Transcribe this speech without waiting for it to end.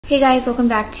Hey guys, welcome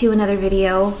back to another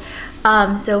video.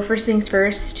 So first things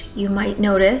first, you might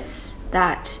notice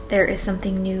that there is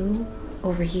something new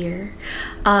over here.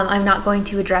 I'm not going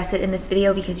to address it in this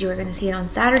video because you are going to see it on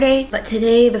Saturday, but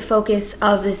today the focus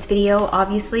of this video,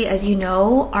 obviously, as you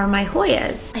know, are my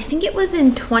Hoyas. I think it was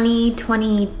in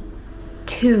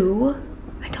 2022.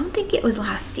 I don't think it was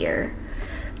last year.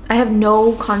 I have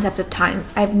no concept of time.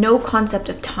 I have no concept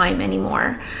of time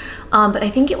anymore. But I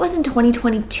think it was in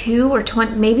 2022 or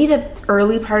maybe the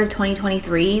early part of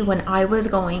 2023 when I was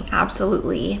going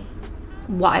absolutely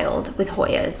wild with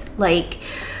Hoyas. Like,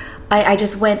 I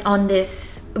just went on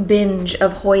this binge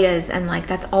of Hoyas and like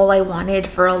that's all I wanted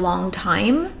for a long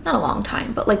time. Not a long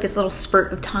time, but like this little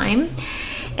spurt of time.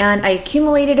 And I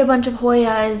accumulated a bunch of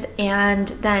Hoyas, and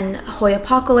then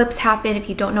Hoyapocalypse happened. If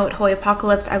you don't know what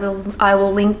Hoyapocalypse, I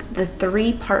will link the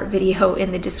 3-part video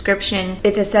in the description.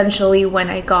 It's essentially when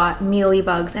I got mealie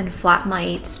bugs and flat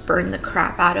mites, burned the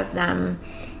crap out of them.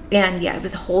 And yeah, it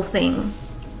was a whole thing.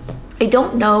 I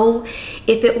don't know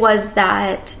if it was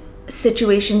that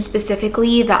situation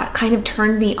specifically that kind of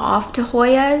turned me off to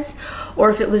Hoyas, or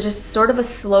if it was just sort of a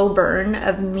slow burn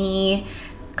of me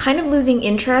kind of losing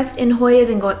interest in Hoyas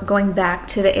and going back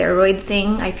to the aroid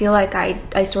thing. I feel like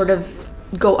I sort of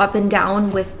go up and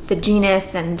down with the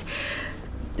genus and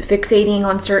fixating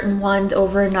on certain ones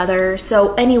over another.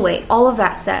 So anyway, all of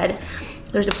that said,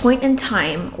 there's a point in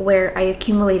time where I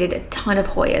accumulated a ton of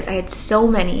Hoyas. I had so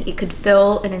many, it could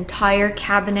fill an entire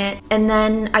cabinet. And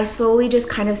then I slowly just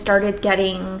kind of started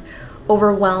getting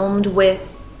overwhelmed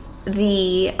with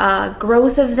the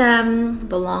growth of them,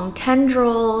 the long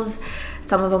tendrils.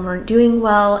 Some of them weren't doing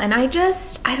well, and I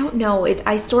don't know,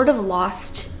 I sort of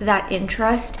lost that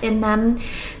interest in them.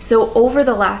 So over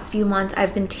the last few months,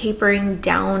 I've been tapering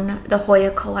down the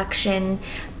Hoya collection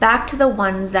back to the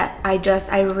ones that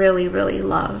I really, really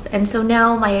love. And so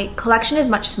now my collection is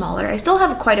much smaller. I still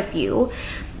have quite a few,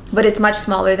 but it's much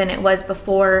smaller than it was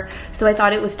before. So I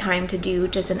thought it was time to do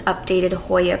just an updated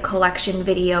Hoya collection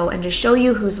video and just show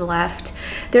you who's left.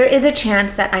 There is a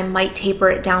chance that I might taper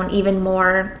it down even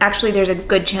more. Actually, there's a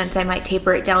good chance I might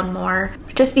taper it down more,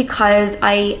 just because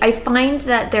I find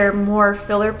that they're more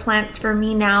filler plants for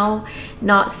me now,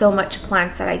 not so much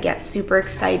plants that I get super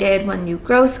excited when new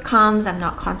growth comes. I'm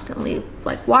not constantly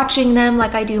like watching them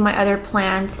like I do my other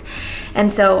plants.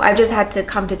 And so I've just had to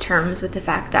come to terms with the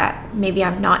fact that maybe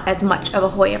I'm not as much of a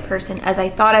Hoya person as I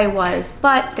thought I was,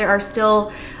 but there are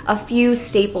still a few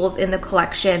staples in the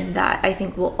collection that I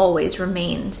think will always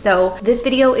remain. So this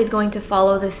video is going to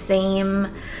follow the same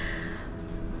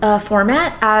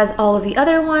format as all of the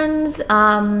other ones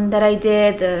that I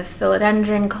did, the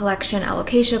philodendron collection,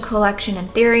 alocasia collection,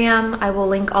 and therium. I will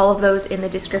link all of those in the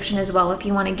description as well if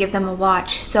you want to give them a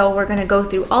watch. So we're going to go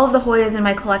through all of the Hoyas in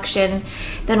my collection,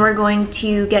 then we're going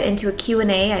to get into a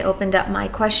Q&A. I opened up my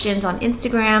questions on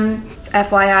Instagram.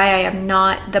 FYI, I am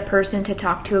not the person to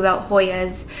talk to about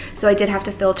Hoyas, so I did have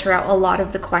to filter out a lot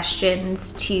of the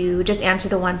questions to just answer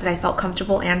the ones that I felt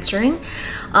comfortable answering.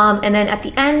 And then at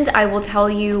the end, I will tell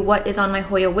you what is on my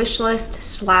Hoya wish list /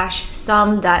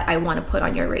 some that I want to put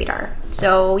on your radar.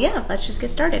 So yeah, let's just get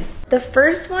started. The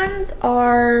first ones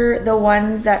are the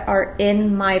ones that are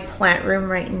in my plant room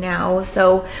right now.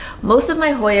 So most of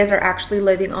my Hoyas are actually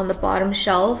living on the bottom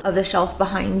shelf of the shelf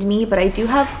behind me, but I do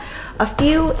have a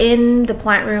few in the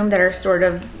plant room that are sort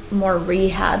of more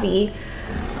rehabby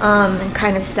and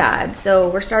kind of sad. So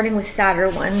we're starting with sadder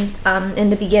ones in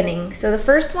the beginning. So the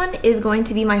first one is going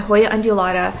to be my Hoya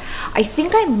undulata. I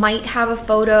think I might have a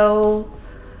photo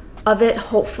of it,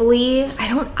 hopefully.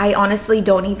 I honestly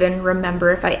don't even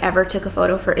remember if I ever took a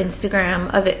photo for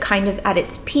Instagram of it kind of at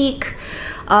its peak,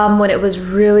 when it was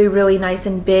really, really nice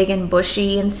and big and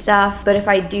bushy and stuff. But if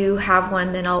I do have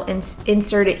one, then I'll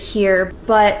insert it here.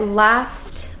 But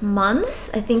last month,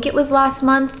 I think it was last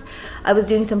month, I was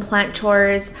doing some plant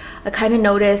chores. I kind of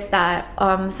noticed that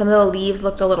some of the leaves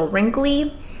looked a little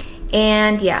wrinkly,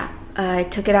 and yeah, I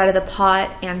took it out of the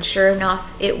pot, and sure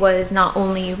enough, it was not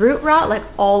only root rot, like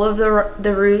all of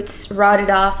the roots rotted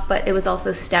off, but it was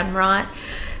also stem rot.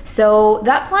 So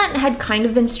that plant had kind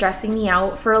of been stressing me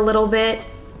out for a little bit.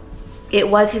 It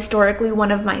was historically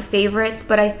one of my favorites,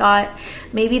 but I thought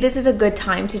maybe this is a good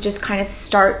time to just kind of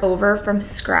start over from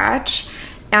scratch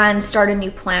and start a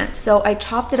new plant. So I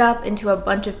chopped it up into a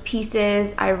bunch of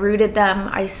pieces. I rooted them.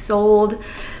 I sold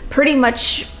pretty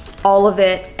much all of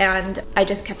it, and I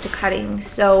just kept cutting.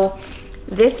 So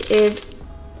this is,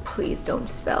 please don't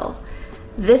spill.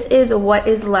 This is what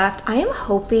is left. I am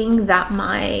hoping that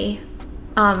my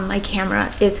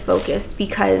camera is focused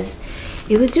because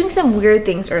it was doing some weird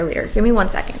things earlier. Give me 1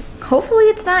 second. hopefully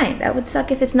it's fine. That would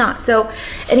suck if it's not. So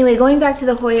anyway, going back to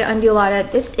the Hoya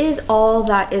undulata, this is all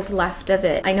that is left of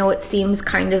it. I know it seems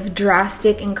kind of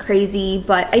drastic and crazy,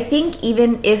 but I think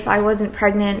even if I wasn't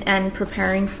pregnant and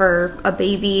preparing for a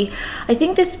baby, I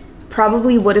think this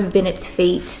probably would have been its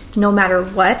fate no matter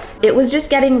what. It was just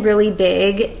getting really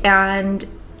big and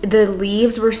the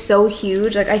leaves were so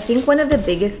huge. Like I think one of the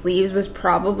biggest leaves was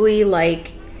probably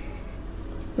like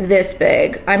this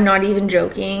big. I'm not even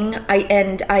joking.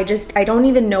 I don't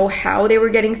even know how they were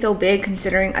getting so big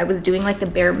considering I was doing like the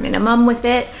bare minimum with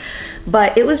it,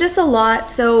 but it was just a lot.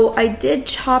 So I did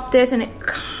chop this and it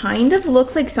kind of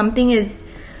looks like something is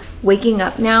waking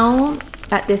up now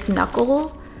at this knuckle,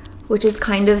 which is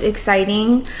kind of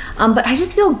exciting. But I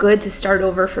just feel good to start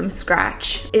over from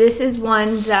scratch. This is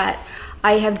one that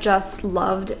I have just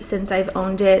loved since I've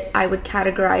owned it. I would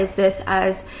categorize this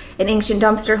as an ancient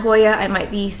dumpster Hoya. I might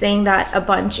be saying that a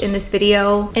bunch in this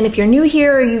video. And if you're new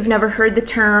here or you've never heard the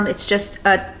term, it's just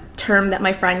a term that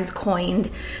my friends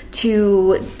coined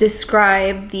to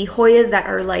describe the Hoyas that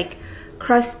are like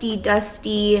crusty,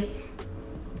 dusty,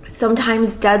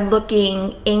 sometimes dead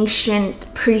looking,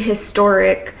 ancient,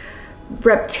 prehistoric,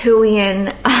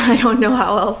 reptilian. I don't know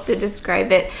how else to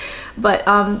describe it, but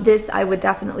this I would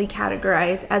definitely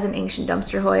categorize as an ancient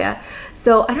dumpster Hoya.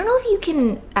 So I don't know if you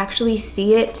can actually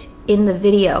see it in the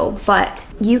video, but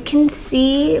you can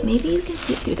see, maybe you can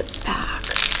see it through the back.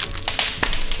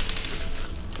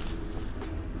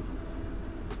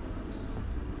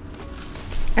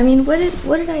 I mean, what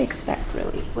did I expect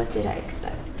really? What did I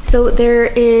expect? So there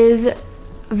is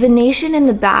venation in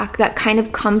the back that kind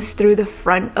of comes through the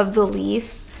front of the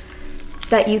leaf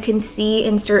that you can see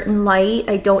in certain light.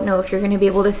 I don't know if you're going to be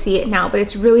able to see it now, but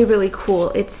it's really, really cool.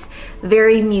 It's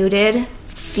very muted,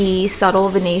 the subtle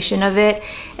venation of it.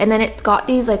 And then it's got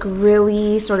these like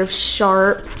really sort of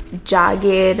sharp,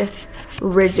 jagged,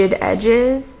 rigid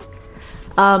edges.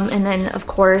 And then of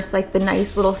course, like the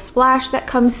nice little splash that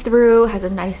comes through, has a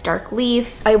nice dark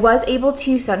leaf. I was able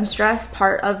to sunstress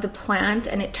part of the plant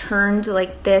and it turned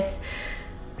like this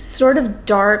sort of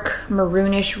dark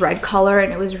maroonish red color,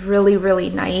 and it was really,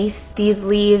 really nice. These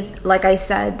leaves, like I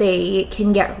said, they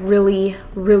can get really,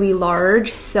 really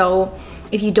large. So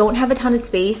if you don't have a ton of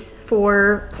space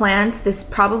for plants, this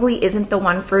probably isn't the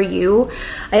one for you.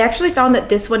 I actually found that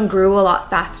this one grew a lot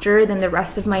faster than the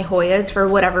rest of my Hoyas for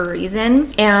whatever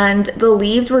reason. And the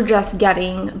leaves were just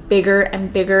getting bigger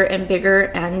and bigger and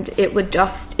bigger, and it was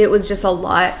just a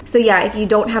lot. So yeah, if you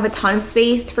don't have a ton of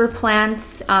space for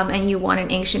plants and you want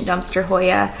an ancient dumpster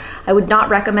Hoya, I would not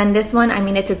recommend this one. I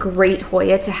mean, it's a great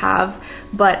Hoya to have,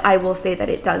 but I will say that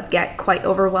it does get quite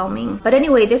overwhelming. But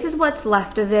anyway, this is what's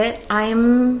left of it. I'm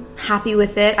happy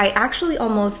with it. I actually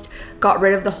almost got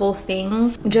rid of the whole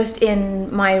thing just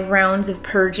in my rounds of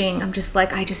purging. I'm just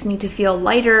like, I just need to feel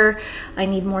lighter. I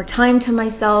need more time to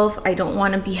myself. I don't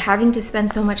want to be having to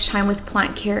spend so much time with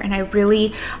plant care, and I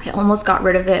almost got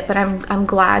rid of it, but I'm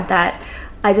glad that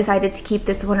I decided to keep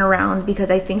this one around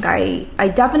because I think I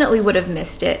definitely would have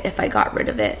missed it if I got rid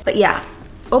of it. But yeah,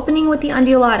 opening with the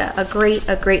undulata, a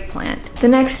great plant. The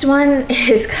next one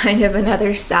is kind of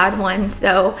another sad one.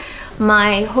 So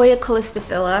my Hoya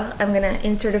callistophylla, I'm gonna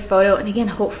insert a photo, and again,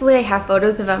 hopefully I have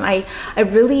photos of them. I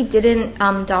really didn't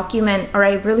document, or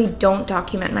I really don't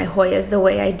document my Hoyas the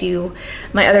way I do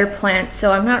my other plants,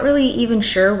 so I'm not really even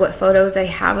sure what photos I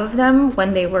have of them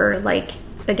when they were like,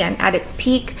 again, at its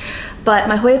peak. But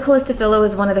my Hoya callistophylla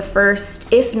was one of the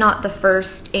first, if not the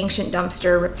first, ancient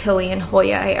dumpster reptilian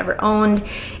Hoya I ever owned.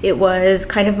 It was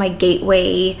kind of my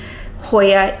gateway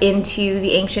Hoya into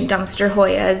the ancient dumpster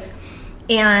Hoyas.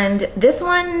 And this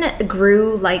one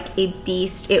grew like a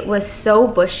beast. It was so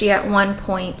bushy at one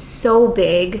point, so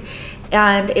big,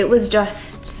 and it was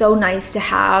just so nice to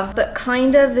have. But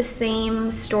kind of the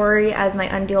same story as my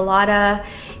undulata.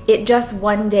 It just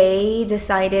one day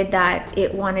decided that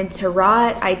it wanted to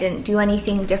rot. I didn't do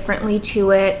anything differently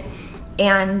to it.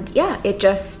 And yeah, it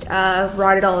just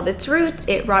rotted all of its roots.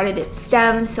 It rotted its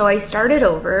stems. So I started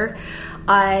over.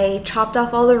 I chopped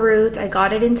off all the roots. I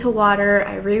got it into water.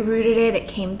 I rerooted it. It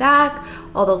came back.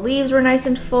 All the leaves were nice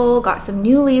and full. Got some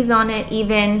new leaves on it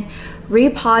even.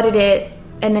 Repotted it.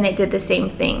 And then it did the same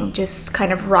thing. Just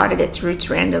kind of rotted its roots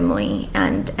randomly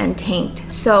and tanked.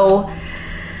 So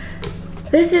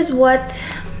this is what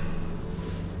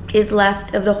is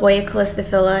left of the Hoya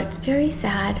callistophylla. It's very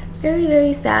sad, very,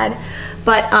 very sad.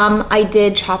 But I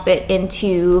did chop it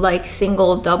into like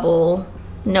single, double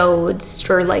nodes,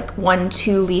 or like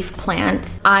 1-2 leaf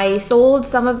plants. I sold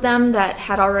some of them that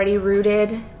had already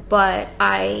rooted, but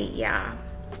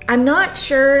I'm not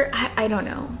sure, I don't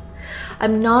know.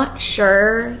 I'm not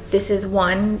sure this is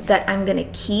one that I'm gonna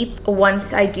keep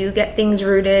once I do get things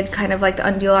rooted, kind of like the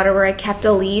undulata where I kept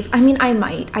a leaf. I mean, I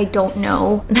might, I don't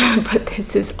know, but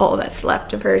this is all that's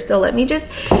left of her. So let me just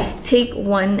take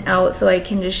one out so I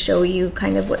can just show you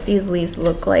kind of what these leaves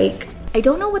look like. I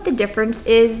don't know what the difference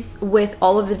is with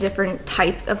all of the different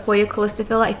types of Hoya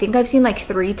callistophylla. I think I've seen like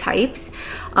 3 types.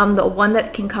 The one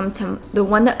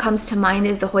that comes to mind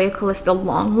is the Hoya callista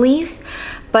longleaf.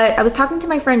 But I was talking to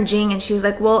my friend Jing and she was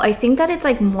like, well, I think that it's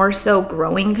like more so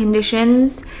growing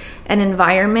conditions and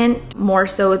environment more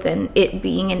so than it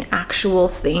being an actual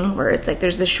thing where it's like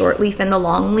there's the short leaf and the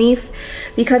long leaf.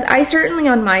 Because I certainly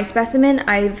on my specimen,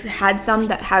 I've had some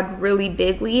that had really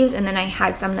big leaves and then I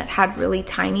had some that had really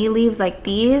tiny leaves like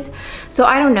these. So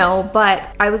I don't know,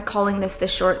 but I was calling this the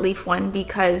short leaf one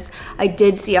because I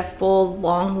did see a full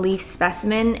long leaf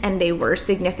specimen and they were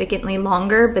significantly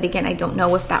longer. But again, I don't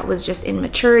know if that was just in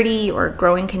maturity or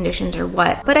growing conditions or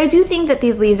what. But I do think that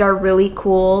these leaves are really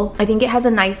cool. I think it has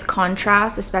a nice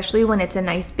contrast, especially when it's a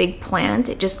nice big plant.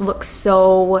 It just looks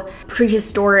so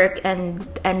prehistoric and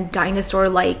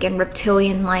dinosaur-like and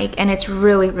reptilian-like, and it's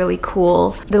really, really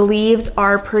cool. The leaves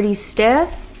are pretty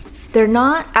stiff. They're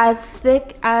not as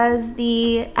thick as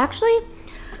actually,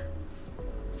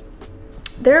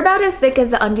 they're about as thick as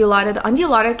the undulata. The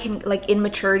undulata can, like in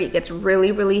maturity, it gets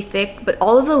really, really thick, but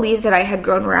all of the leaves that I had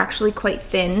grown were actually quite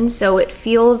thin, so it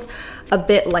feels a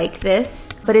bit like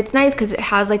this. But it's nice because it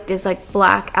has like this like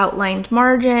black outlined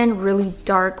margin, really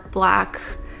dark black.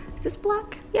 Is this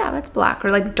black? Yeah, that's black, or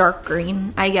like dark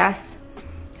green, I guess.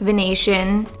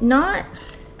 Venation. Not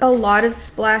a lot of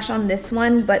splash on this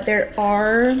one, but there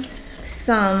are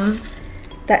some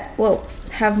that will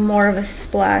have more of a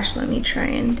splash. Let me try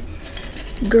and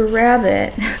grab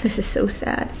it. This is so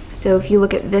sad. So if you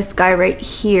look at this guy right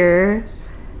here,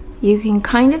 you can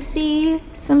kind of see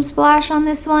some splash on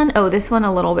this one. Oh, this one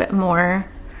a little bit more.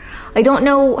 I don't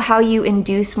know how you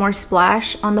induce more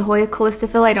splash on the Hoya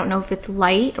callistophylla. I don't know if it's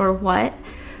light or what,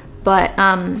 but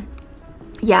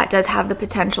yeah, it does have the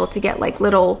potential to get like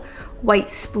little white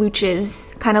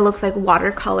splooches. Kind of looks like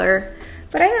watercolor,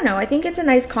 but I don't know. I think it's a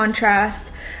nice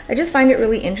contrast. I just find it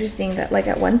really interesting that like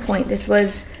at one point this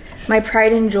was my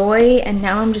pride and joy, and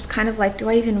now I'm just kind of like, do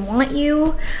I even want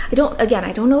you? I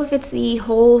don't know if it's the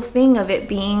whole thing of it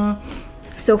being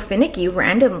so finicky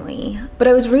randomly, but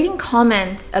I was reading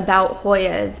comments about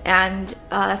Hoyas, and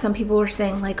some people were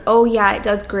saying like, oh yeah, it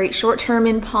does great short-term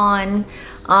in pond,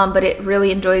 but it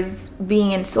really enjoys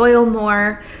being in soil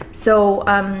more. So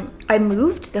I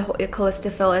moved the Hoya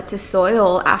callistophylla to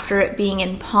soil after it being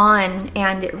in pond,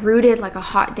 and it rooted like a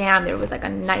hot damn. There was like a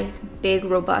nice big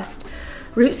robust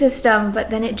root system, but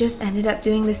then it just ended up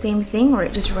doing the same thing where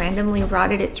it just randomly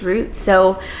rotted its roots.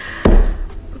 So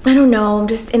I don't know, I'm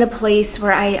just in a place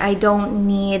where I don't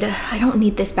need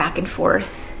this back and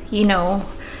forth, you know,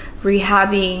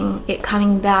 rehabbing it,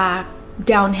 coming back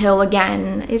downhill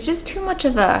again. It's just too much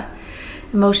of a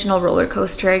emotional roller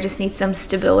coaster. I just need some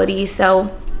stability.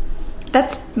 So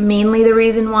that's mainly the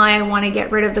reason why I want to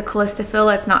get rid of the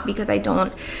callistophylla. It's not because I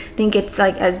don't think it's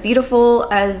like as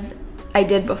beautiful as I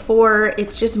did before.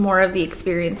 It's just more of the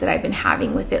experience that I've been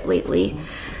having with it lately.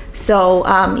 So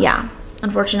yeah,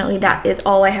 unfortunately that is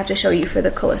all I have to show you for the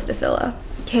callistophylla.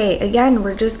 Okay, again,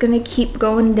 we're just gonna keep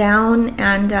going down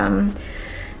and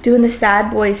doing the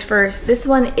sad boys first. This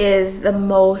one is the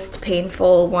most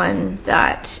painful one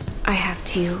that I have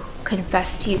to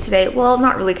confess to you today. Well,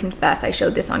 not really confess, I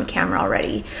showed this on camera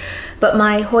already, but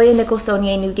my Hoya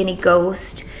nicholsoniae New Guinea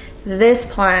ghost. This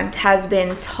plant has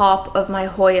been top of my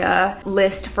Hoya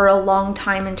list for a long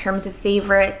time in terms of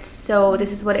favorites. So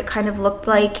this is what it kind of looked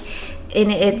like in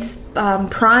its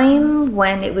prime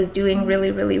when it was doing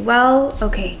really, really well.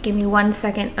 Okay, give me 1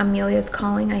 second. Amelia's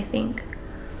calling, I think.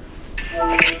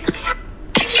 Hi,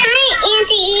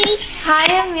 Auntie.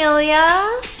 Hi, Amelia.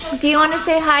 Do you want to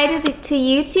say hi to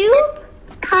YouTube?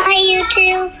 Hi,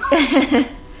 YouTube.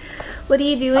 What are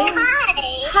you doing? Oh,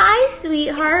 hi. Hi,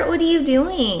 sweetheart. What are you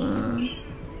doing?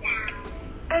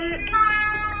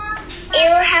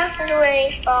 Your house is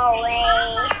really far away.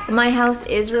 My house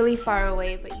is really far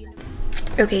away, but you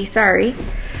know. Okay, sorry.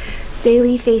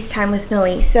 Daily FaceTime with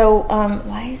Millie. So,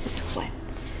 why is this wet?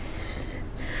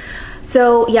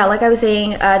 So, yeah, like I was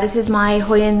saying, this is my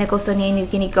Hoya nicholsoniae New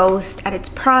Guinea ghost at its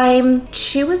prime.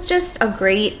 She was just a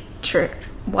great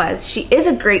she is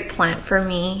a great plant for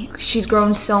me. She's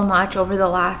grown so much over the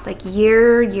last like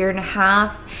year and a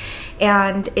half,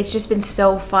 and it's just been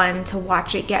so fun to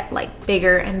watch it get like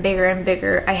bigger and bigger and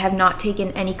bigger. I have not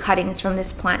taken any cuttings from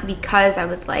this plant because I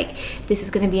was like, this is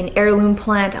going to be an heirloom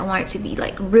plant. I want it to be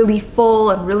like really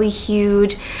full and really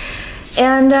huge.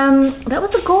 And that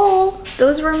was the goal.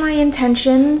 Those were my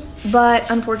intentions, but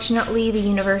unfortunately the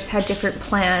universe had different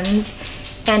plans,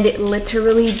 and it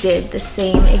literally did the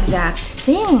same exact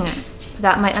thing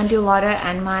that my undulata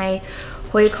and my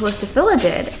Hoya callistophylla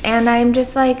did. And I'm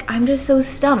just so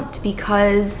stumped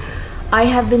because I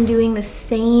have been doing the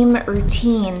same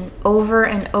routine over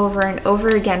and over and over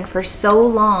again for so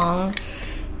long,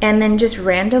 and then just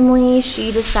randomly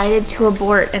she decided to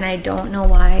abort, and I don't know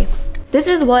why. This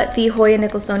is what the Hoya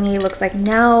nicholsoniae looks like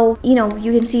now. You know,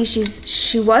 you can see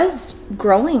she was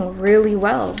growing really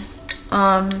well.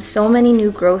 So many new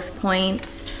growth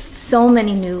points, so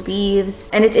many new leaves.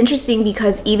 And it's interesting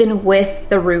because even with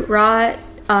the root rot,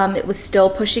 it was still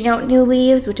pushing out new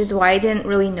leaves, which is why I didn't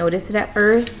really notice it at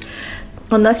first.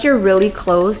 Unless you're really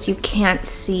close, you can't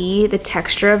see the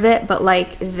texture of it, but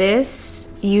like this,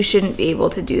 you shouldn't be able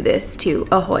to do this to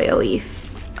a Hoya leaf.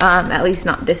 At least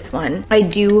not this one. I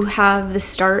do have the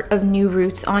start of new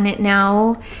roots on it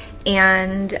now,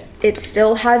 and it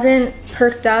still hasn't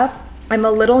perked up. I'm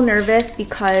a little nervous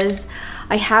because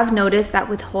I have noticed that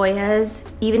with Hoyas,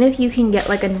 even if you can get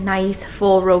like a nice,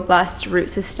 full, robust root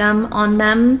system on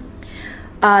them,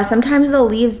 sometimes the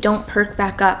leaves don't perk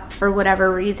back up for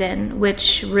whatever reason,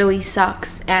 which really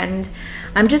sucks. And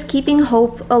I'm just keeping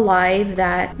hope alive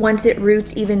that once it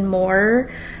roots even more,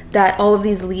 that all of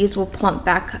these leaves will plump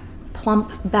back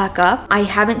up. I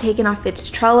haven't taken off its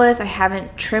trellis. I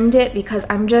haven't trimmed it because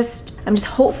I'm just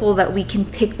hopeful that we can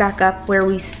pick back up where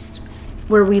we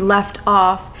left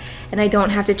off, and I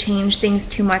don't have to change things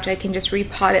too much. I can just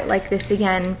repot it like this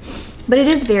again. But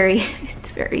it's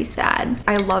very sad.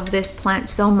 I love this plant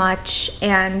so much,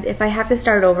 and if I have to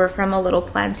start over from a little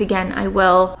plant again, I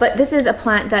will. But this is a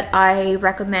plant that I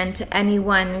recommend to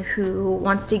anyone who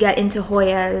wants to get into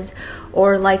Hoyas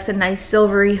or likes a nice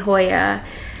silvery Hoya.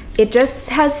 It just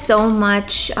has so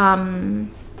much,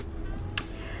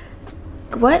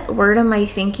 what word am I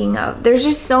thinking of? There's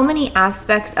just so many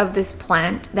aspects of this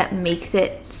plant that makes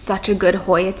it such a good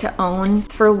Hoya to own.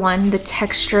 For one, the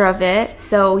texture of it.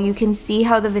 So you can see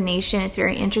how the venation, it's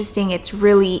very interesting. It's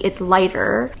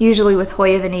lighter. Usually with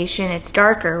Hoya venation, it's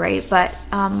darker, right? But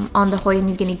on the Hoya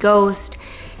New Guinea Ghost,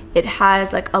 it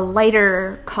has like a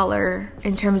lighter color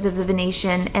in terms of the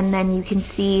venation, and then you can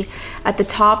see at the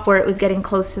top where it was getting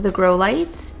close to the grow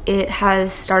lights, it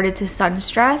has started to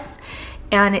sunstress,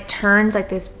 and it turns like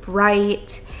this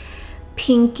bright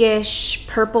pinkish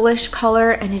purplish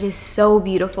color, and it is so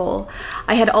beautiful.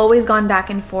 I had always gone back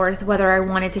and forth whether I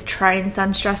wanted to try and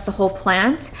sunstress the whole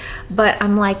plant, but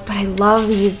I'm like, but I love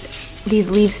these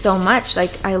leaves so much.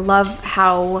 Like, I love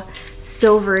how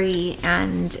silvery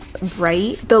and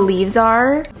bright the leaves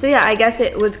are. So yeah, I guess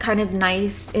it was kind of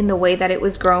nice in the way that it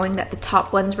was growing, that the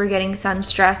top ones were getting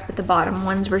sunstressed, but the bottom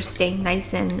ones were staying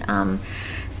nice and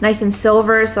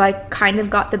silver. So I kind of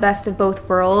got the best of both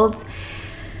worlds.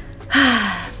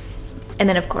 And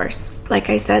then of course, like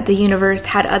I said, the universe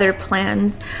had other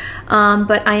plans,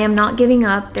 but I am not giving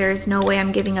up. There's no way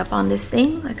I'm giving up on this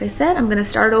thing. Like I said, I'm gonna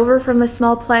start over from a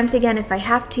small plant again if I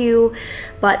have to,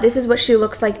 but this is what she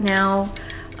looks like now.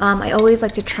 I always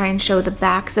like to try and show the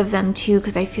backs of them too,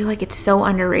 because I feel like it's so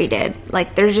underrated.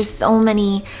 Like, there's just so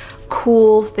many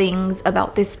cool things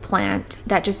about this plant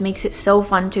that just makes it so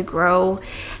fun to grow.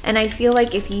 And I feel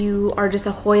like if you are just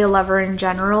a Hoya lover in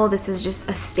general, this is just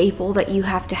a staple that you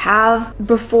have to have.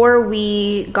 Before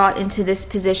we got into this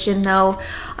position though,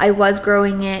 I was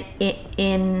growing it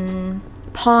in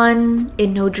pond,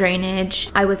 in no drainage.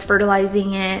 I was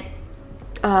fertilizing it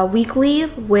weekly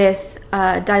with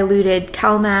diluted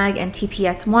CalMag and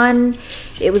TPS1.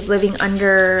 It was living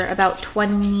under about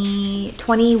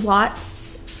 20 watts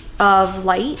of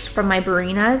light from my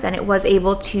Barinas, and it was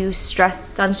able to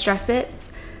sunstress it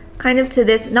kind of to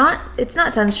this, it's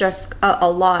not sunstressed a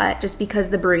lot just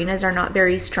because the Barinas are not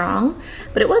very strong,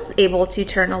 but it was able to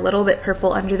turn a little bit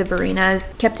purple under the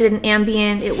Barinas. Kept it in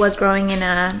ambient. It was growing in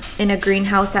a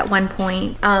greenhouse at one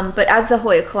point, but as the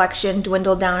Hoya collection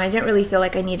dwindled down, I didn't really feel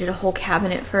like I needed a whole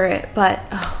cabinet for it. But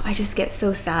oh, I just get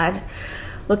so sad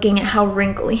looking at how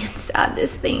wrinkly and sad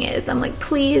this thing is. I'm like,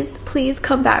 please, please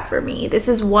come back for me. This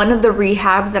is one of the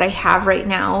rehabs that I have right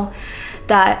now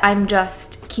that I'm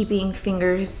just keeping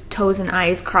fingers, toes, and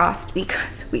eyes crossed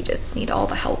because we just need all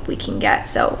the help we can get.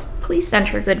 So please send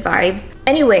her good vibes.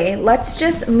 Anyway, let's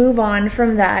just move on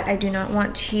from that. I do not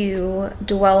want to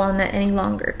dwell on that any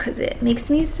longer because it makes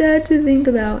me sad to think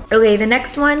about. Okay, the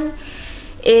next one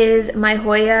is my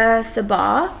Hoya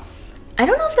sabah. I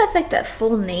don't know if that's like the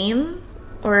full name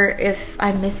or if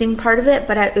I'm missing part of it,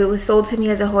 but it was sold to me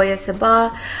as a Hoya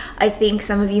sabah. I think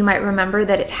some of you might remember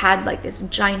that it had like this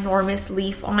ginormous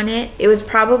leaf on it. It was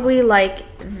probably like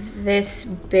this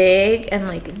big and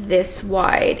like this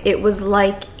wide. It was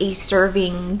like a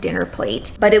serving dinner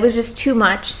plate, but it was just too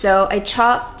much. So I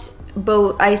chopped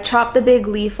the big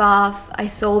leaf off, I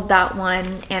sold that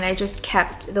one, and I just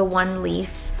kept the one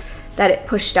leaf that it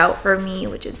pushed out for me,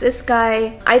 which is this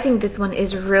guy. I think this one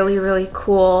is really, really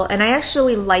cool, and I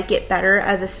actually like it better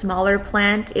as a smaller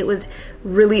plant. It was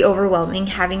really overwhelming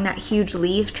having that huge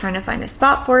leaf, trying to find a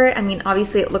spot for it. I mean,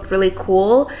 obviously it looked really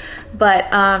cool, but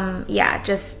yeah,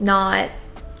 just not,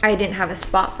 I didn't have a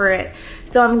spot for it.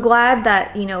 So I'm glad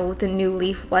that, you know, the new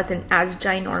leaf wasn't as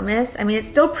ginormous. I mean, it's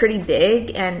still pretty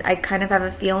big, and I kind of have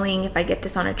a feeling if I get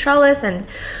this on a trellis and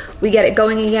we get it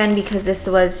going again, because this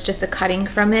was just a cutting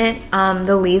from it,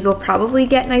 the leaves will probably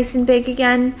get nice and big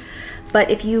again.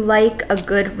 But if you like a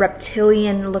good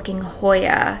reptilian looking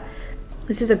Hoya,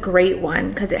 this is a great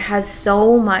one because it has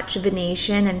so much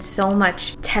venation and so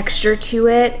much texture to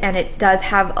it, and it does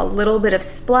have a little bit of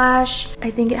splash. I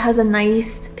think it has a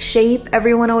nice shape.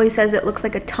 Everyone always says it looks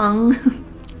like a tongue.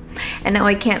 And now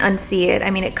I can't unsee it. I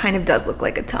mean, it kind of does look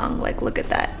like a tongue. Like, look at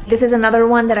that. This is another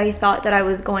one that I thought that I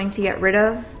was going to get rid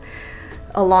of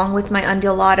along with my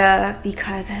undulata,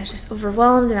 because I was just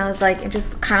overwhelmed, and I was like, it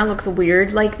just kind of looks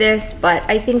weird like this. But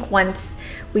I think once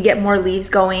we get more leaves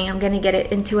going, I'm gonna get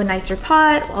it into a nicer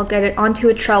pot. I'll get it onto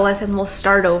a trellis and we'll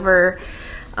start over,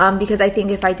 because I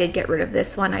think if I did get rid of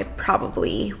this one, I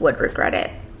probably would regret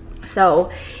it.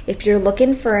 So if you're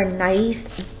looking for a nice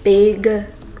big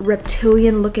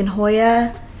reptilian looking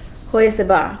Hoya, Hoya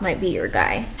sabah might be your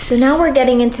guy. So now we're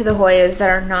getting into the Hoyas that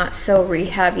are not so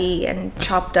rehabby and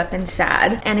chopped up and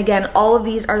sad. And again, all of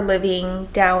these are living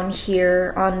down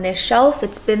here on this shelf.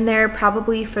 It's been there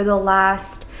probably for the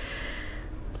last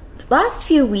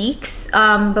few weeks.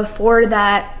 Before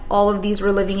that, all of these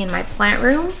were living in my plant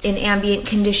room in ambient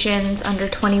conditions under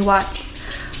 20 watts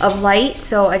of light.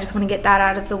 So I just want to get that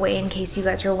out of the way in case you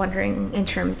guys are wondering in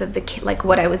terms of the like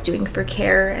what I was doing for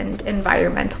care and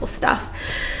environmental stuff.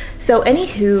 So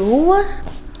anywho,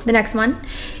 the next one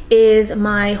is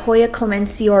my Hoya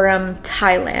clemensiorum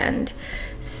Thailand.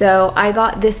 So I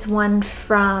got this one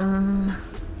from,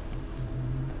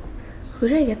 who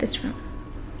did I get this from?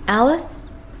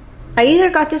 Alice? I either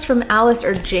got this from Alice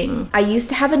or Jing. I used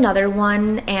to have another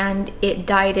one and it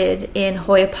died in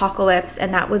Hoya apocalypse,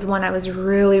 and that was one I was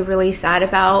really, really sad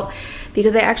about,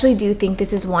 because I actually do think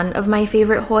this is one of my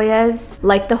favorite Hoyas.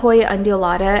 Like the Hoya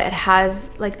undulata, it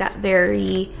has like that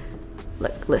very,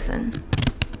 like, listen,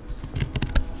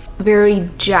 very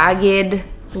jagged,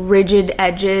 rigid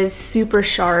edges, super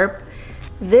sharp.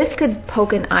 This could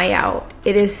poke an eye out.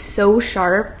 It is so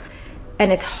sharp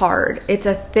and it's hard. It's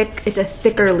a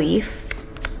thicker leaf,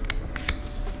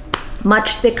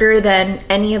 much thicker than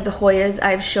any of the Hoyas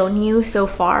I've shown you so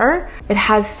far. It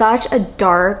has such a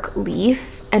dark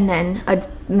leaf and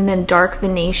then dark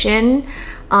venation.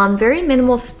 Very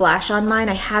minimal splash on mine.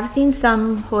 I have seen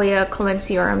some Hoya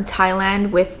clemensiorum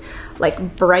Thailand with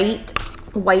like bright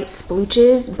white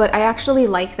splooches, but I actually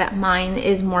like that mine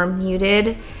is more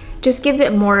muted. Just gives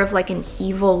it more of like an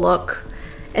evil look.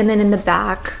 And then in the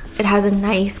back, it has a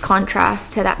nice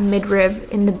contrast to that midrib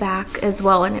in the back as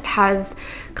well, and it has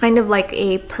kind of like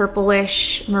a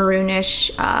purplish,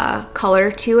 maroonish color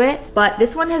to it. But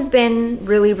this one has been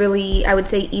really, really, I would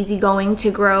say, easygoing to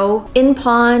grow. In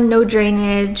pond, no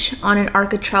drainage, on an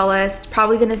arca trellis.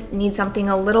 Probably gonna need something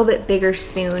a little bit bigger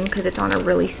soon because it's on a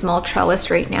really small trellis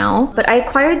right now. But I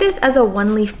acquired this as a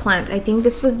one-leaf plant. I think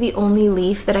this was the only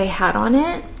leaf that I had on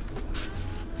it.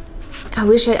 I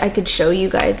wish I could show you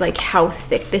guys like how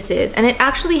thick this is. And it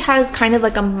actually has kind of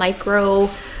like a micro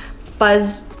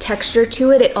fuzz texture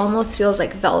to it. It almost feels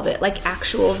like velvet, like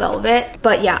actual velvet.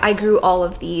 But yeah, I grew all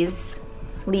of these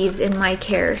leaves in my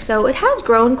care. So it has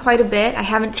grown quite a bit. I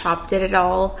haven't chopped it at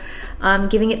all.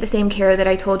 Giving it the same care that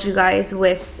I told you guys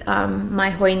with my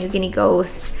Hoya New Guinea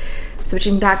Ghost.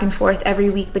 Switching back and forth every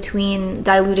week between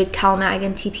diluted CalMag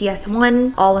and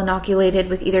TPS1, all inoculated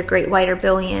with either Great White or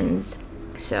Billions.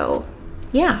 So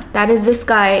yeah, that is this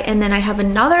guy. And then I have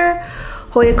another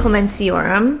Hoya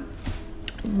clemensiorum,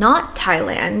 not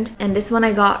Thailand. And this one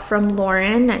I got from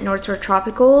Lauren at North Shore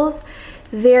Tropicals.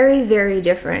 Very, very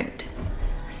different.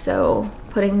 So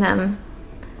putting them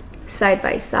side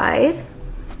by side,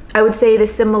 I would say the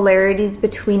similarities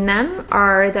between them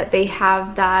are that they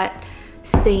have that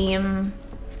same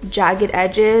jagged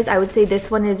edges. I would say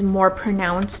this one is more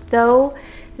pronounced though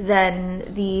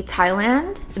than the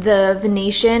Thailand. The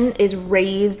venation is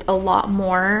raised a lot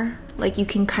more. Like you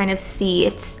can kind of see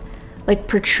it's like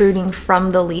protruding from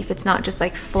the leaf. It's not just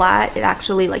like flat. It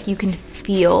actually, like, you can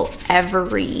feel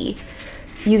everything.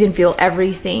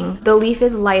 The leaf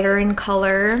is lighter in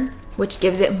color, which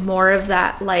gives it more of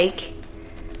that like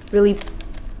really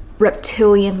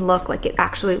reptilian look, like it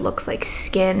actually looks like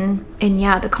skin. And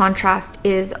yeah, the contrast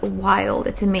is wild.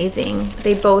 It's amazing.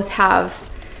 They both have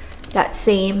that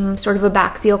same sort of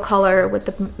abaxial color with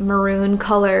the maroon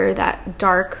color, that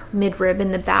dark midrib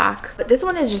in the back. But this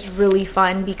one is just really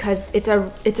fun because it's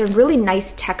a really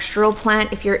nice textural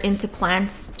plant. If you're into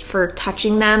plants for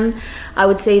touching them, I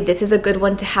would say this is a good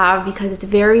one to have because it's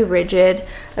very rigid.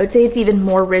 I would say it's even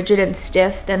more rigid and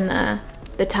stiff than the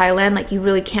Thailand. Like, you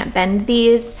really can't bend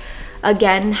these.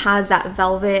 Again, has that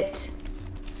velvet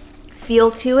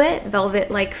feel to it, velvet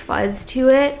like fuzz to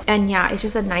it. And yeah, it's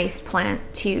just a nice plant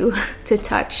to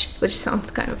touch, which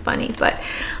sounds kind of funny, but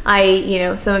you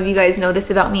know, some of you guys know this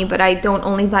about me, but I don't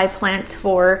only buy plants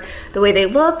for the way they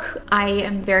look. I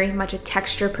am very much a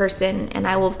texture person, and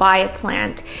I will buy a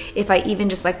plant if I even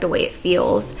just like the way it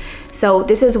feels. So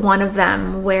this is one of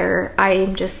them where I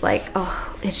am just like,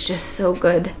 oh, it's just so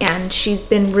good. And she's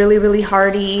been really, really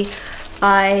hardy.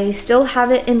 I still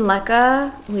have it in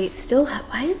leca. Wait,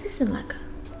 why is this in leca?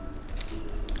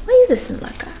 Why is this in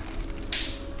leca?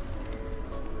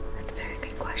 That's a very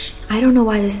good question. I don't know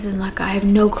why this is in leca. I have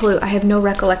no clue. I have no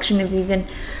recollection of even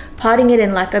potting it in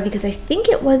leca because I think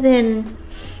it was in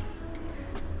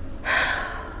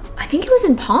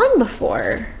pond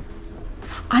before.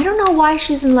 I don't know why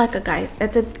she's in leca, guys.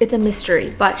 It's a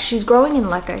mystery, but she's growing in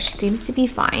leca. She seems to be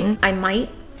fine. I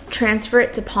might transfer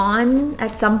it to pond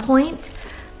at some point,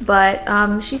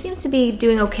 but she seems to be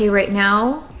doing okay right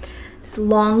now. This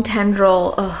long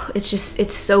tendril, oh,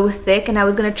 it's so thick, and I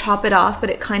was gonna chop it off, but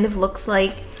it kind of looks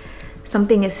like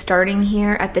something is starting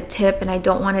here at the tip, and I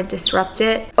don't want to disrupt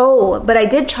it. Oh, but I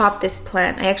did chop this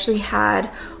plant. I actually had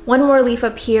one more leaf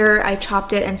up here. I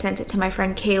chopped it and sent it to my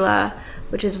friend Kayla,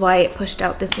 which is why it pushed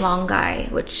out this long guy,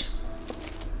 which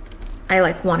I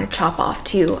like want to chop off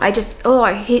too.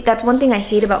 I hate, that's one thing I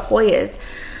hate about hoyas,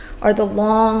 are the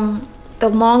long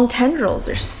tendrils.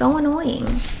 They're so annoying.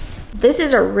 This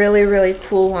is a really, really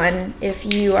cool one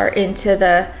if you are into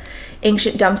the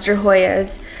ancient dumpster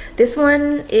hoyas. This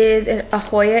one is a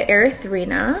Hoya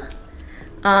erythrina.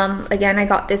 Again, I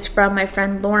got this from my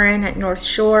friend Lauren at North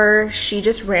Shore. She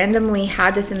just randomly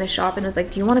had this in the shop and was like,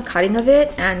 do you want a cutting of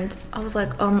it? And I was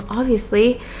like,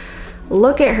 obviously.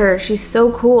 Look at her, she's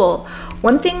so cool.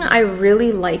 One thing I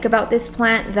really like about this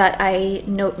plant that I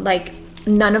note, like,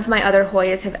 none of my other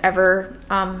Hoyas have ever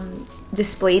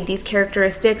displayed these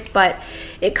characteristics, but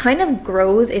it kind of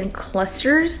grows in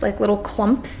clusters, like little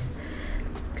clumps.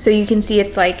 So you can see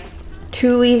it's like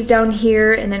 2 leaves down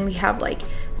here, and then we have like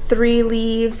 3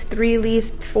 leaves,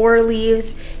 4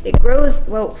 leaves. It grows,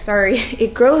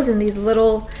 it grows in these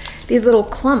little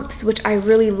clumps, which I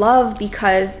really love,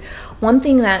 because one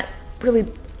thing that really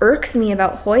irks me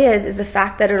about Hoyas is the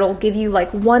fact that it'll give you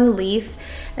like 1 leaf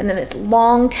and then this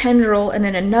long tendril and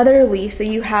then another leaf. So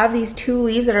you have these 2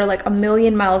 leaves that are like a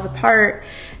million miles apart.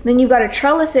 And then you've got to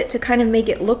trellis it to kind of make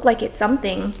it look like it's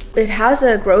something. It has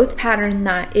a growth pattern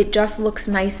that it just looks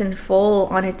nice and full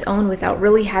on its own without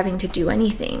really having to do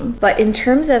anything. But in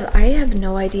terms of, I have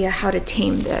no idea how to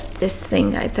tame this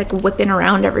thing. It's like whipping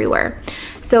around everywhere.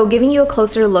 So giving you a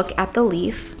closer look at the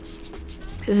leaf.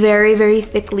 Very, very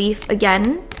thick leaf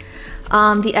again.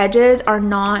 The edges are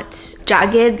not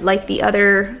jagged like the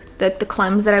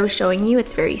clems that I was showing you.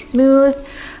 It's very smooth,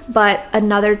 but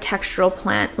another textural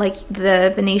plant. Like,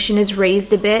 the venation is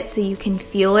raised a bit so you can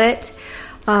feel it.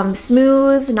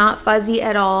 Smooth, not fuzzy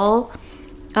at all,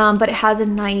 but it has a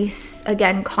nice,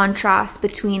 again, contrast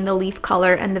between the leaf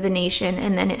color and the venation,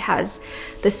 and then it has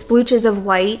the splooches of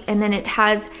white, and then it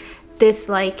has this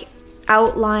like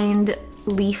outlined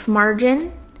leaf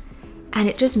margin, and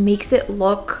it just makes it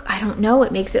look, I don't know,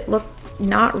 it makes it look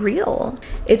not real.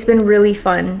 It's been really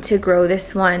fun to grow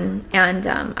this one, and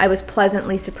I was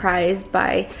pleasantly surprised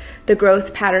by the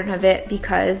growth pattern of it,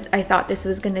 because I thought this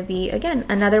was going to be, again,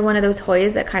 another one of those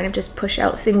Hoyas that kind of just push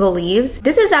out single leaves.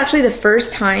 This is actually the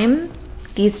first time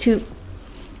these two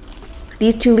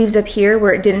leaves up here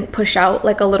where it didn't push out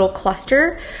like a little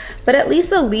cluster, but at least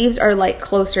the leaves are like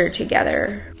closer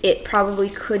together. It probably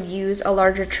could use a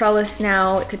larger trellis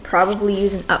now. It could probably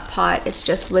use an up pot. It's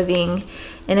just living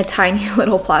in a tiny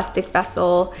little plastic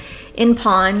vessel in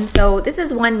pond. So this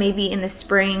is one maybe in the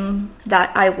spring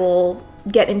that I will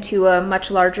get into a much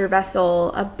larger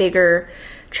vessel, a bigger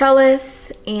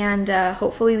trellis, and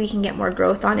hopefully we can get more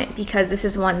growth on it, because this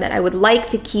is one that I would like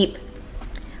to keep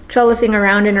trellising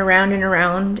around and around and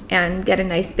around and get a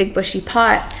nice big bushy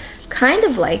pot, kind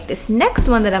of like this next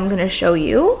one that I'm going to show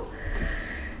you.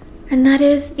 And that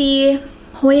is the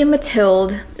Hoya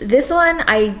Mathilde. This one,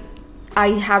 I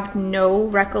have no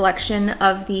recollection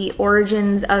of the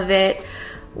origins of it,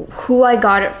 who I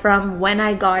got it from, when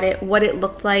I got it, what it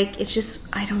looked like. It's just,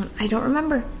 I don't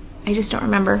remember. I just don't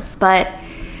remember. But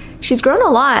she's grown a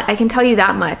lot, I can tell you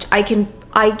that much. I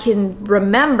can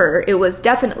remember it was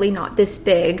definitely not this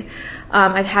big.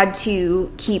 I've had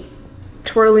to keep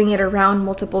twirling it around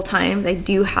multiple times. I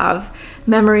do have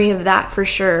memory of that for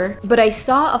sure. But I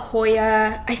saw a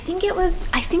Hoya, I think it was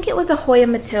a Hoya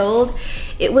Mathilde.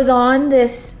 It was on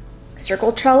this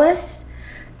circle trellis,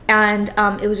 and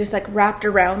it was just like wrapped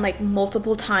around like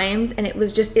multiple times, and it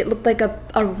looked like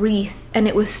a wreath, and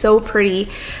it was so pretty.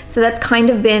 So that's kind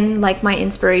of been like my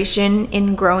inspiration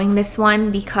in growing this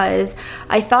one, because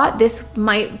I thought this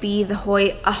might be a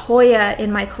Hoya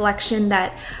in my collection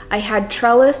that I had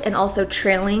trellised and also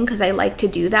trailing, because I like to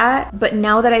do that. But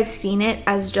now that I've seen it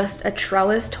as just a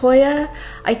trellised Hoya,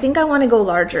 I think I want to go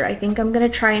larger. I think I'm gonna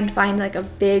try and find like a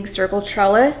big circle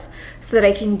trellis so that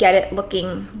I can get it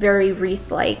looking very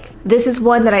wreath-like. This is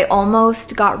one that I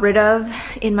almost got rid of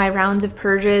in my rounds of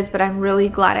purges, but I'm really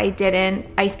glad I didn't.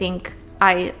 I think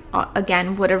I,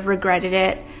 again, would have regretted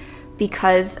it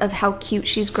because of how cute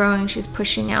she's growing. She's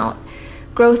pushing out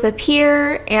growth up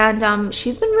here, and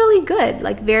she's been really good,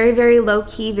 like very, very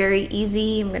low-key, very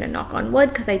easy. I'm gonna knock on wood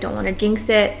because I don't want to jinx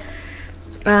it.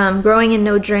 Growing in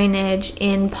no drainage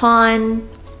in pond,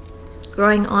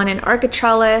 growing on an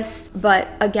architrellis. But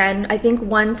again, I think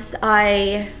once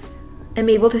I am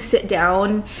able to sit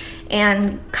down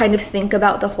and kind of think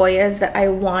about the Hoyas that I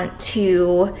want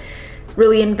to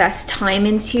really invest time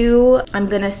into, I'm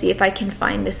gonna see if I can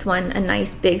find this one a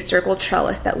nice big circle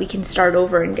trellis that we can start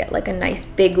over and get like a nice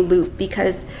big loop,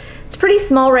 because it's pretty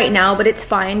small right now, but it's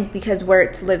fine because where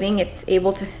it's living, it's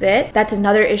able to fit. That's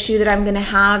another issue that I'm gonna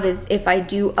have, is if I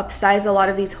do upsize a lot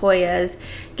of these Hoyas,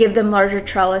 give them larger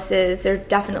trellises, they're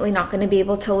definitely not gonna be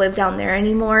able to live down there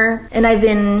anymore. And I've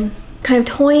been kind of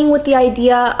toying with the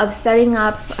idea of setting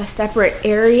up a separate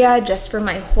area just for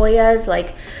my Hoyas,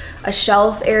 like a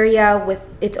shelf area with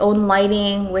its own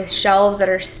lighting, with shelves that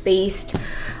are spaced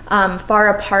far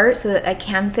apart so that I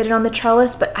can fit it on the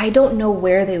trellis, but I don't know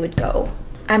where they would go.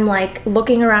 I'm like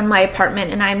looking around my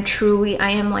apartment, and I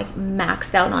am like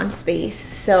maxed out on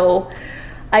space. So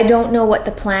I don't know what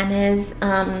the plan is.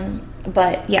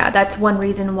 But yeah, that's one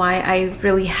reason why I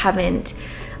really haven't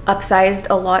upsized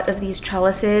a lot of these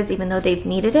trellises, even though they've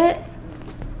needed it.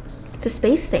 It's a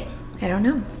space thing. I don't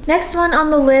know. Next one on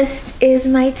the list is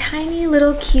my tiny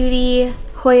little cutie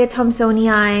Hoya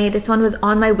thompsonii. This one was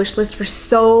on my wish list for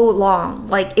so long.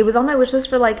 Like, it was on my wish list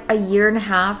for like a year and a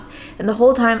half, and the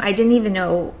whole time I didn't even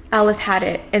know Alice had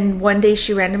it. And one day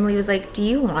she randomly was like, "Do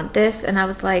you want this?" And I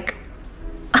was like,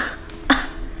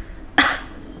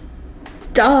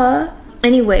 duh.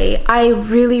 Anyway, I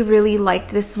really, really liked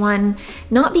this one.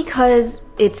 Not because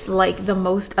it's like the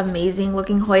most amazing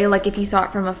looking Hoya. Like, if you saw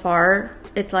it from afar,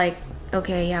 it's like,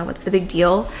 okay, yeah, what's the big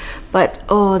deal? But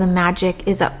oh, the magic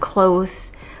is up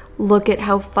close. Look at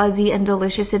how fuzzy and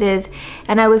delicious it is.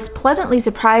 And I was pleasantly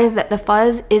surprised that the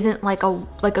fuzz isn't like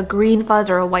a green fuzz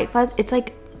or a white fuzz. It's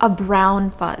like a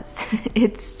brown fuzz.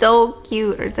 It's so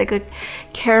cute. Or it's like a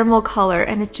caramel color,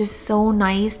 and it's just so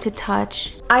nice to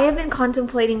touch. I have been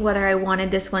contemplating whether I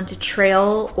wanted this one to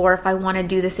trail or if I want to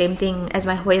do the same thing as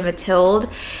my Hoya Mathilde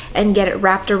and get it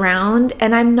wrapped around,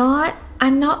 and I'm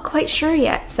not quite sure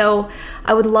yet. So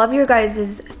I would love your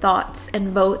guys' thoughts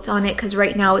and votes on it, because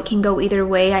right now it can go either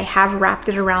way. I have wrapped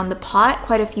it around the pot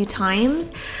quite a few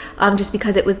times just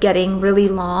because it was getting really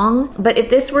long. But if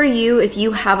this were you, if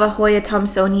you have a Hoya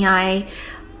thompsonii,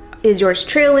 is yours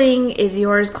trailing? Is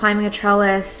yours climbing a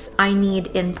trellis? I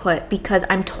need input because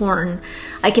I'm torn.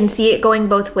 I can see it going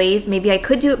both ways. Maybe I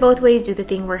could do it both ways, do the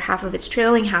thing where half of it's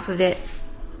trailing, half of it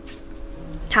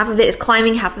is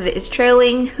climbing, half of it is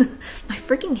trailing. My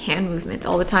freaking hand movements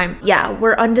all the time. Yeah,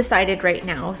 we're undecided right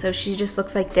now. So she just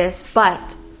looks like this,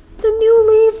 but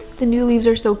the new leaves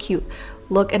are so cute.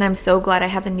 Look, and I'm so glad I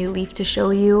have a new leaf to show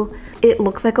you. It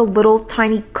looks like a little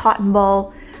tiny cotton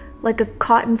ball, like a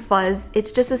cotton fuzz.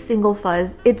 It's just a single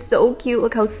fuzz. It's so cute.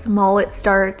 Look how small it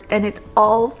starts, and it's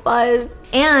all fuzz.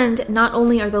 And not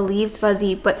only are the leaves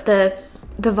fuzzy, but the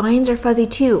vines are fuzzy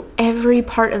too. Every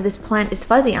part of this plant is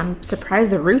fuzzy. I'm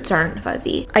surprised the roots aren't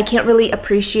fuzzy. I can't really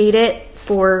appreciate it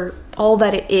for all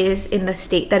that it is in the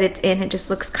state that it's in. It just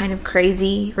looks kind of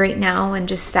crazy right now and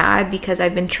just sad because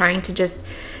I've been trying to just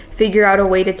figure out a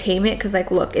way to tame it, because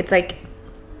like, look, it's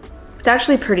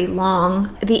actually pretty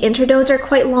long. The internodes are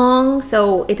quite long,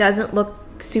 so it doesn't look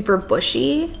super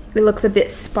bushy. It looks a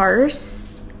bit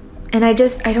sparse, and I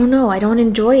don't know, I don't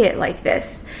enjoy it like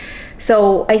this.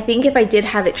 So I think if I did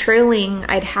have it trailing,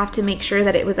 I'd have to make sure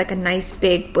that it was like a nice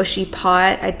big bushy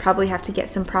pot. I'd probably have to get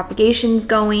some propagations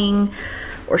going,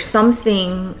 or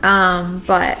something.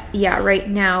 But yeah, right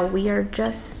now we're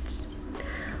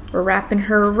wrapping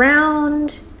her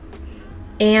around,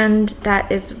 and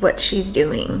that is what she's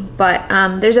doing. But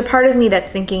there's a part of me that's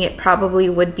thinking it probably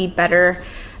would be better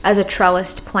as a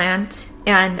trellised plant,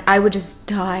 and I would just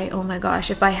die, oh my gosh,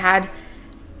 if I had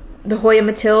the Hoya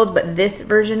Mathilde, but this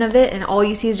version of it, and all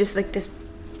you see is just like this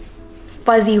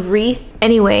fuzzy wreath.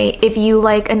 Anyway, if you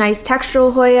like a nice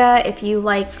textural Hoya, if you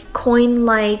like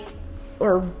coin-like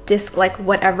or disc-like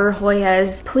whatever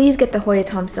Hoyas, please get the Hoya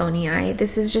thompsonii.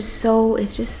 This is just so,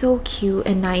 it's just so cute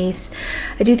and nice.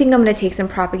 I do think I'm gonna take some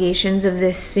propagations of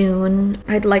this soon.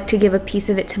 I'd like to give a piece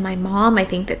of it to my mom. I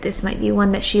think that this might be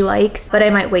one that she likes, but I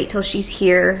might wait till she's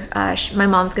here. My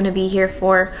mom's gonna be here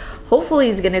for, hopefully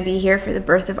is gonna be here for the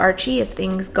birth of Archie if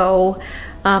things go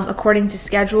according to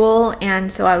schedule.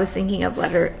 And so I was thinking of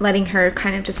letting her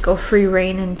kind of just go free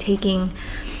reign and taking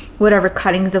whatever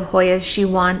cuttings of Hoyas she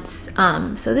wants.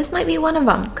 So this might be one of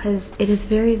them because it is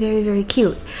very, very, very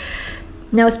cute.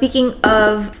 Now, speaking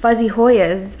of fuzzy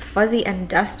Hoyas, fuzzy and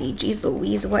dusty, geez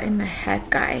Louise, what in the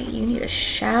heck, guy? You need a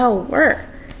shower.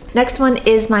 Next one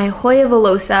is my Hoya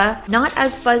villosa. Not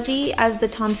as fuzzy as the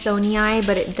thompsonii,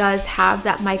 but it does have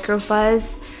that micro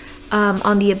fuzz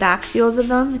on the abaxials of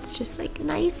them. It's just like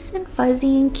nice and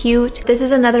fuzzy and cute. This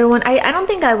is another one. I don't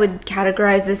think I would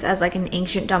categorize this as like an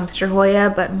ancient dumpster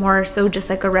Hoya, but more so just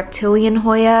like a reptilian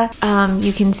Hoya.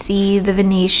 You can see the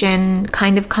venation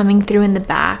kind of coming through in the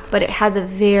back, but it has a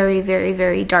very, very,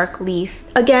 very dark leaf.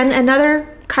 Again,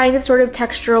 another kind of sort of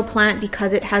textural plant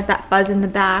because it has that fuzz in the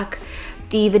back.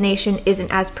 The venation isn't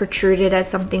as protruded as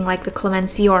something like the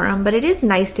clemensiorum, but it is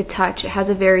nice to touch. It has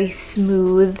a very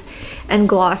smooth and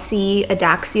glossy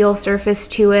adaxial surface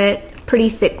to it. Pretty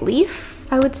thick leaf,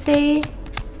 I would say.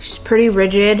 It's pretty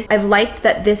rigid. I've liked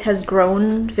that this has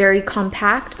grown very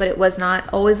compact, but it was not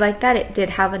always like that. It did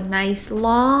have a nice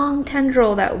long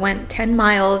tendril that went 10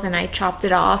 miles, and I chopped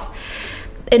it off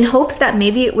in hopes that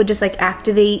maybe it would just like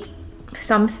activate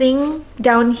something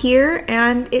down here,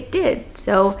 and it did.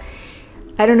 So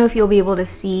I don't know if you'll be able to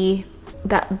see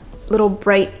that little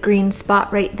bright green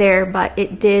spot right there, but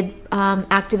it did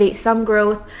activate some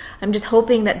growth. I'm just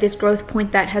hoping that this growth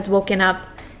point that has woken up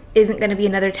isn't going to be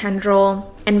another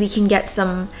tendril and we can get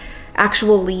some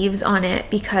actual leaves on it,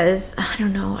 because I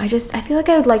don't know, I feel like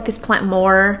I would like this plant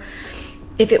more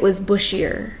if it was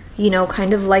bushier. You know,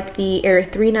 kind of like the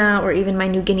erythrina or even my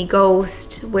New Guinea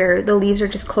ghost, where the leaves are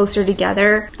just closer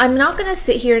together. I'm not gonna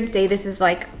sit here and say this is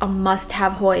like a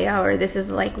must-have Hoya or this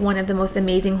is like one of the most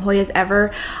amazing Hoyas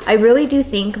ever. I really do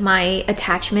think my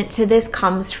attachment to this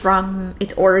comes from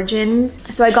its origins.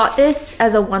 So I got this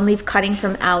as a one-leaf cutting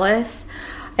from Alice.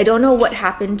 I don't know what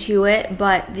happened to it,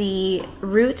 but the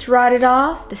roots rotted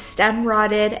off, the stem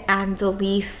rotted, and the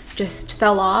leaf just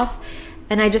fell off,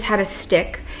 and I just had a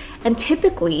stick. And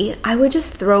typically, I would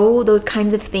just throw those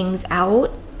kinds of things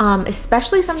out,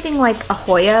 especially something like a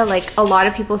Hoya. Like, a lot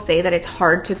of people say that it's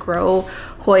hard to grow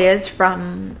Hoyas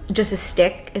from just a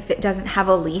stick if it doesn't have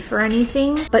a leaf or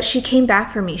anything. But she came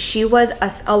back for me. She was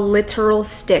a literal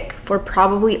stick for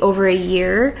probably over a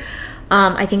year.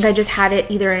 I think I just had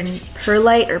it either in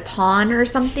perlite or pon or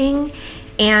something.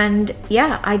 And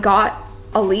yeah, I got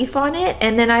a leaf on it,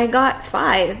 and then I got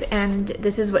 5, and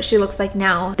this is what she looks like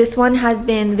now. This one has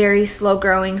been very slow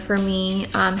growing for me,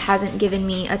 hasn't given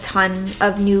me a ton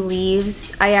of new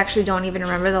leaves. I actually don't even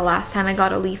remember the last time I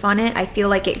got a leaf on it. I feel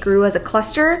like it grew as a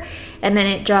cluster and then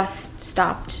it just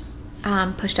stopped.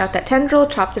 Pushed out that tendril,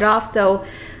 chopped it off, so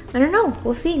I don't know,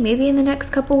 we'll see. Maybe in the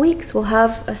next couple weeks we'll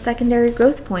have a secondary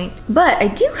growth point. But I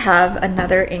do have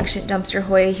another ancient dumpster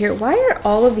Hoya here. Why are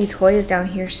all of these Hoyas down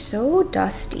here so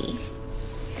dusty?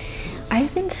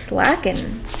 I've been slacking,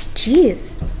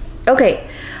 jeez. Okay,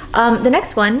 the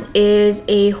next one is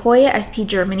a Hoya SP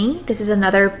Germany. This is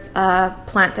another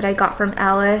plant that I got from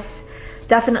Alice.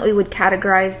 Definitely would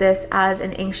categorize this as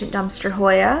an ancient dumpster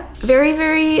Hoya. Very,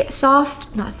 very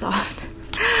soft, not soft,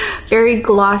 very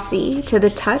glossy to the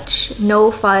touch.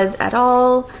 No fuzz at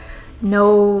all.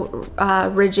 No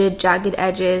rigid, jagged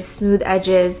edges, smooth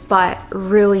edges, but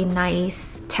really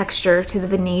nice texture to the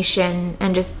venation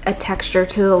and just a texture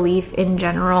to the leaf in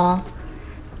general.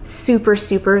 Super,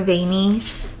 super veiny.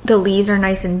 The leaves are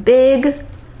nice and big.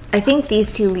 I think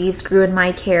these 2 leaves grew in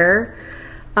my care.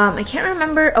 I can't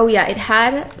remember. Oh yeah, it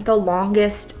had the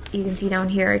longest, you can see down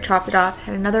here, I chopped it off,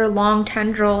 had another long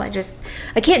tendril.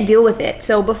 I can't deal with it.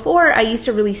 So before, I used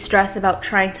to really stress about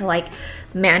trying to like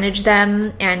manage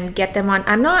them and get them on.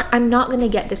 I'm not gonna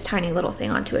get this tiny little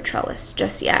thing onto a trellis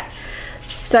just yet.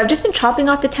 So I've just been chopping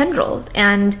off the tendrils,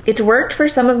 and it's worked for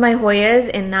some of my Hoyas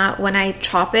in that when I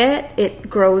chop it, it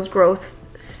grows growth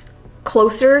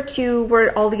closer to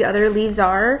where all the other leaves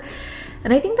are.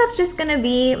 And I think that's just gonna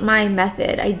be my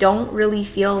method. I don't really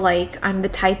feel like I'm the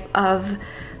type of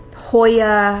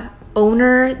Hoya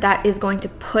owner that is going to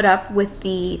put up with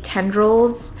the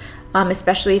tendrils,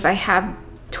 especially if I have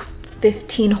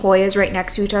 15 Hoyas right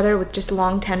next to each other with just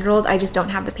long tendrils. I just don't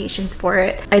have the patience for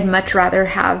it. I'd much rather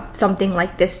have something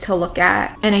like this to look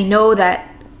at. And I know that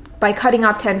by cutting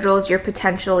off tendrils, you're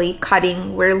potentially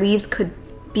cutting where leaves could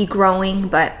be growing,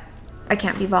 but I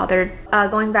can't be bothered.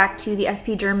 Going back to the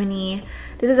SP Germany,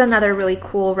 this is another really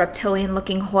cool reptilian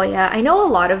looking Hoya. I know a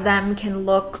lot of them can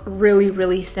look really,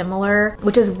 really similar,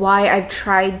 which is why I've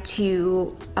tried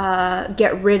to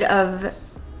get rid of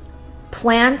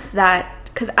plants that,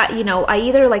 because I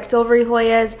either like silvery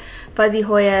Hoyas, fuzzy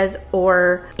Hoyas,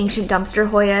 or ancient dumpster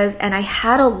Hoyas, and I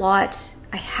had a lot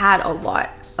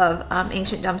of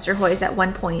ancient dumpster Hoyas at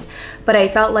one point, but I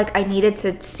felt like I needed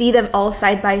to see them all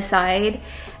side by side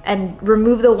and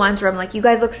remove the ones where I'm like, you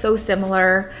guys look so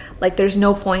similar, like there's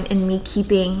no point in me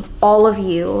keeping all of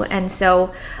you. And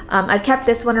so I've kept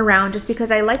this one around just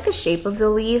because I like the shape of the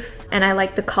leaf and I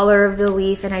like the color of the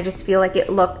leaf, and I just feel like it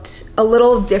looked a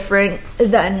little different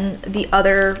than the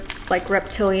other like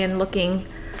reptilian looking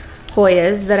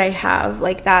Hoyas that I have.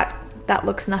 Like that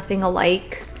looks nothing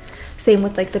alike. Same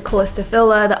with like the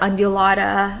callistophylla, the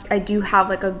undulata. I do have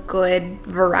like a good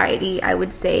variety, I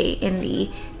would say, in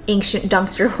the ancient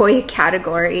dumpster Hoya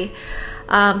category.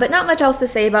 But not much else to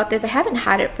say about this. I haven't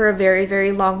had it for a very,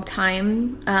 very long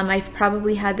time. I've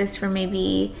probably had this for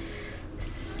maybe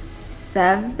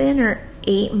 7 or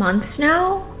 8 months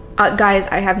now. Guys,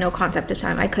 I have no concept of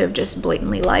time. I could have just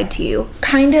blatantly lied to you.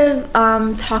 Kind of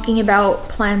talking about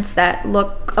plants that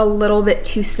look a little bit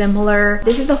too similar.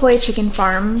 This is the Hoya chicken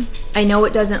farm. I know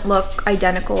it doesn't look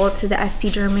identical to the SP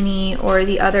Germany or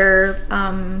the other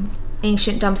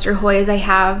ancient dumpster Hoyas I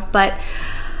have, but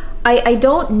I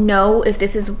don't know if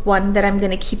this is one that I'm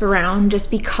gonna keep around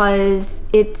just because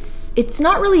it's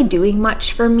not really doing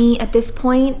much for me at this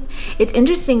point. It's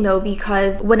interesting though,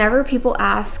 because whenever people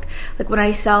ask, like when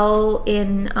I sell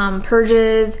in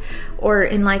purges or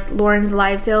in like Lauren's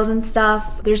live sales and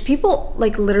stuff, there's people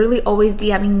like literally always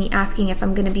DMing me asking if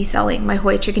I'm gonna be selling my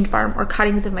Hoya chicken farm or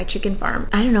cuttings of my chicken farm.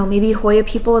 I don't know, maybe Hoya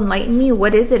people enlighten me.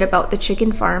 What is it about the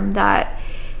chicken farm that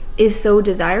is so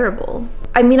desirable?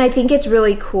 I mean, I think it's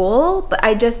really cool, but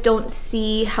I just don't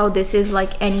see how this is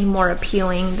like any more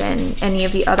appealing than any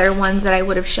of the other ones that I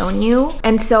would have shown you.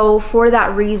 And so for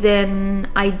that reason,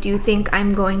 I do think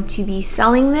I'm going to be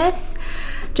selling this,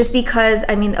 just because,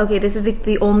 I mean, okay, this is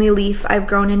the only leaf I've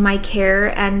grown in my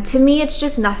care, and to me it's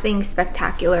just nothing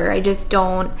spectacular. I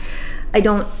don't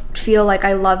feel like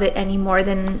I love it any more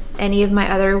than any of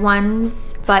my other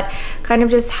ones, but kind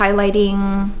of just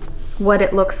highlighting what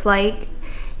it looks like.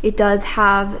 It does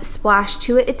have splash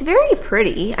to it. It's very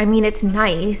pretty. I mean, it's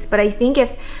nice, but I think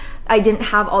if I didn't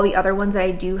have all the other ones that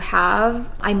I do have,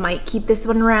 I might keep this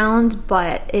one around,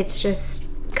 but it's just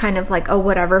kind of like a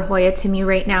whatever Hoya to me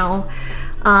right now.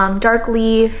 Dark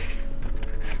leaf,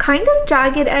 kind of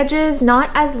jagged edges, not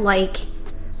as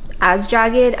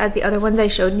jagged as the other ones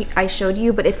I showed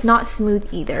you, but it's not smooth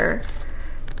either.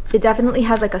 It definitely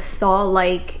has like a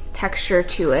saw-like texture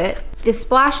to it. The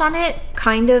splash on it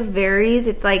kind of varies.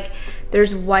 It's like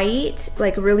there's white,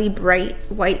 like really bright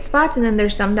white spots, and then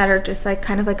there's some that are just like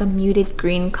kind of like a muted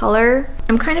green color.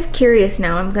 I'm kind of curious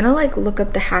now. I'm gonna like look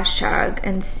up the hashtag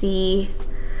and see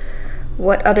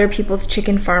what other people's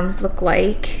chicken farms look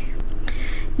like.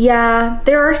 Yeah,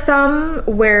 there are some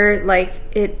where like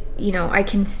it, you know, I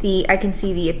can see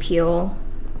the appeal.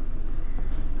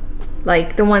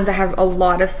 Like the ones that have a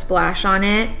lot of splash on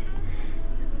it.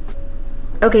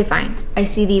 Okay, fine. I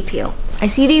see the appeal. I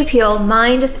see the appeal.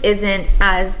 Mine just isn't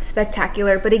as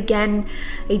spectacular, but again,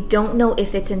 I don't know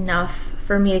if it's enough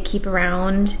for me to keep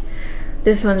around.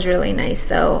 This one's really nice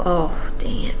though. Oh,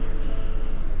 dang it.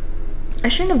 I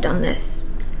shouldn't have done this.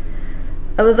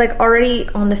 I was like already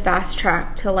on the fast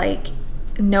track to like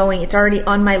knowing it's already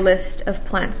on my list of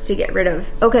plants to get rid of.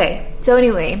 Okay, so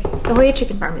anyway, the Hoya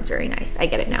chicken farm is very nice. I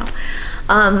get it now.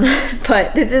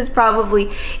 But this is probably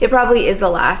is the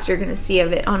last you're gonna see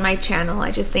of it on my channel.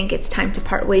 I just think it's time to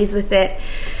part ways with it.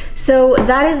 So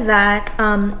that is that.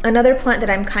 Another plant that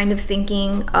I'm kind of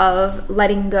thinking of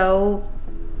letting go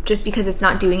just because it's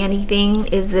not doing anything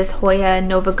is this Hoya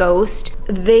Nova Ghost.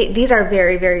 These are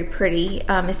very, very pretty,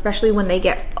 especially when they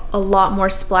get a lot more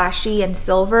splashy and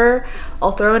silver.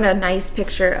 I'll throw in a nice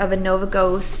picture of a Nova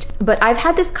Ghost. But I've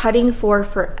had this cutting for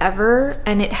forever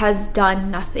and it has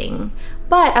done nothing.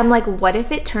 But I'm like, what if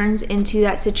it turns into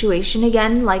that situation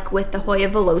again, like with the Hoya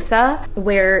villosa,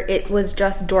 where it was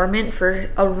just dormant for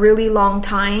a really long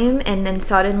time and then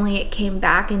suddenly it came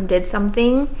back and did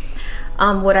something?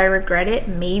 Would I regret it?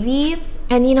 Maybe.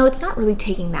 And you know, it's not really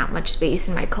taking that much space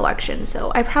in my collection,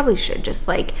 so I probably should just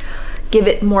like give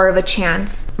it more of a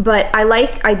chance. But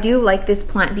I do like this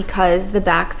plant because the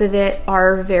backs of it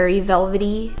are very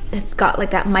velvety. It's got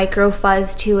like that micro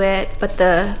fuzz to it, but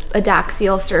the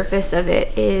adaxial surface of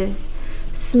it is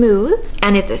smooth,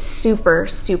 and it's a super,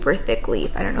 super thick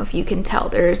leaf. I don't know if you can tell,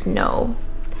 there's no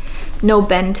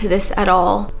bend to this at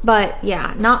all. But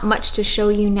yeah, not much to show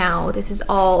you now. This is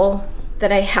all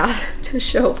that I have to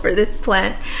show for this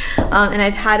plant. And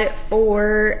I've had it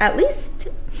for at least,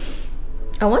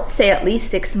 I want to say at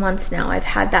least 6 months now. I've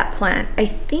had that plant. I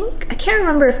can't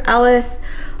remember if Alice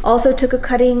also took a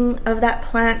cutting of that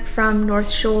plant from North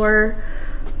Shore,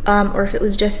 or if it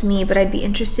was just me, but I'd be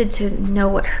interested to know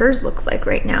what hers looks like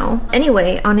right now.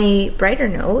 Anyway, on a brighter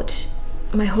note,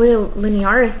 my Hoya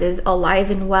linearis is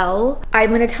alive and well.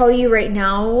 I'm gonna tell you right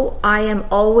now, I am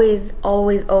always,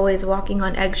 always, always walking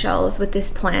on eggshells with this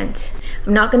plant.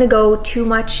 I'm not gonna go too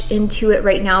much into it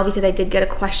right now because I did get a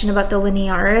question about the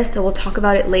linearis, so we'll talk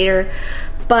about it later.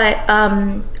 But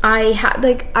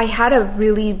I had a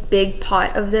really big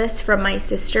pot of this from my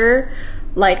sister.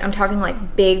 Like, I'm talking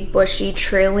like big, bushy,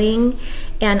 trailing,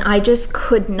 and I just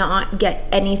could not get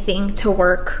anything to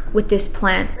work with this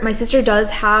plant. My sister does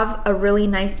have a really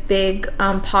nice big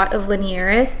pot of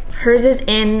linearis. Hers is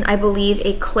in, I believe,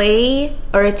 a clay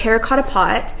or a terracotta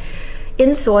pot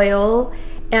in soil,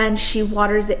 and she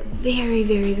waters it very,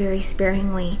 very, very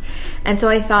sparingly. And so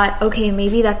I thought, okay,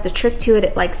 maybe that's the trick to it.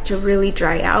 It likes to really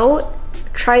dry out.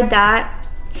 Tried that.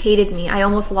 Hated me. I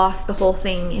almost lost the whole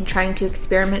thing in trying to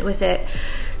experiment with it.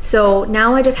 So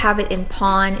now I just have it in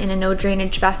pond in a no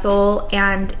drainage vessel,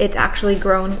 and it's actually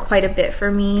grown quite a bit for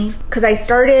me because I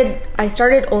started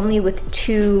only with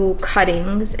 2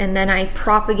 cuttings, and then I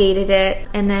propagated it,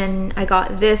 and then I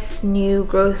got this new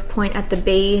growth point at the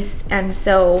base, and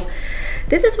so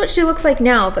this is what she looks like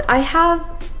now. But I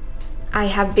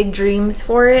have big dreams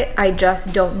for it. I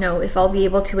just don't know if I'll be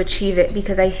able to achieve it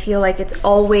because I feel like it's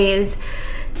always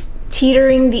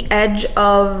teetering the edge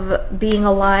of being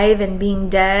alive and being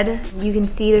dead. You can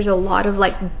see there's a lot of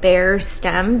like bare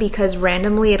stem because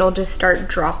randomly it'll just start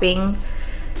dropping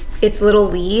its little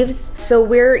leaves. So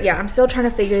I'm still trying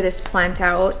to figure this plant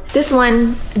out. This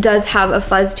one does have a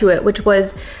fuzz to it, which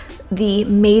was the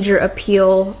major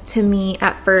appeal to me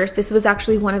at first. This was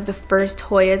actually one of the first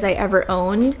Hoyas I ever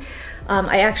owned.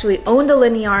 I actually owned a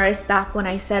linearis back when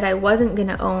I said I wasn't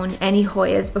gonna own any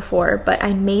Hoyas before, but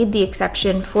I made the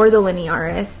exception for the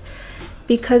linearis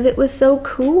because it was so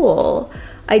cool.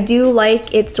 I do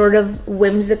like its sort of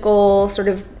whimsical, sort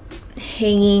of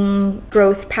hanging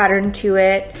growth pattern to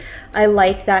it. I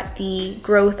like that the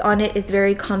growth on it is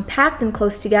very compact and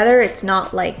close together. It's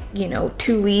not like, you know,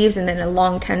 2 leaves and then a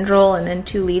long tendril and then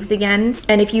 2 leaves again.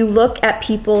 And if you look at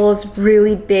people's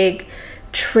really big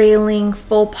trailing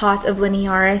full pots of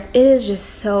linearis, it is just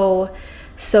so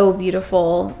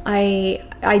beautiful.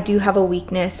 I do have a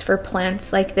weakness for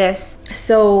plants like this.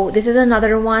 So this is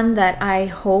another one that I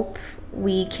hope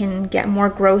we can get more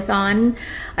growth on.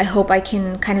 I hope I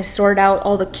can kind of sort out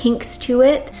all the kinks to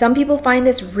it. Some people find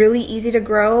this really easy to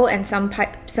grow, and some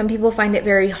people find it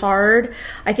very hard.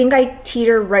 I think I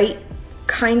teeter right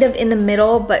kind of in the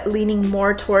middle, but leaning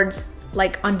more towards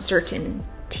like uncertainty.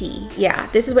 Yeah,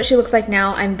 this is what she looks like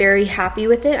now. I'm very happy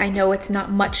with it. I know it's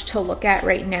not much to look at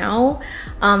right now,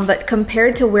 but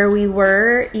compared to where we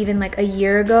were even like a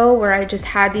year ago, where I just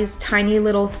had these tiny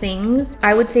little things,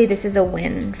 I would say this is a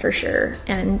win for sure.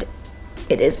 And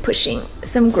it is pushing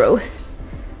some growth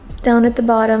down at the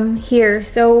bottom here.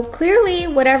 So clearly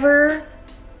whatever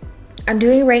I'm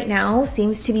doing right now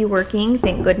seems to be working,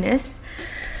 thank goodness.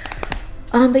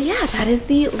 But yeah, that is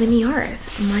the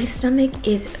linearis. My stomach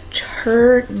is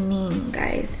churning,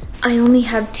 guys. I only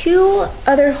have 2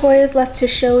 other Hoyas left to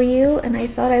show you, and I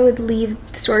thought I would leave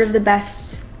sort of the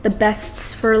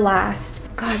bests for last.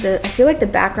 God, I feel like the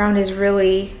background is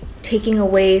really taking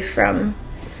away from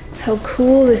how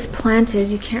cool this plant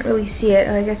is. You can't really see it.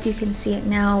 Oh, I guess you can see it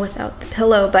now without the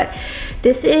pillow, but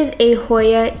this is a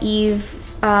Hoya yves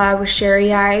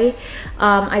rocheri.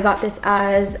 I got this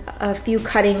as a few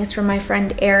cuttings from my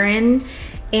friend Erin,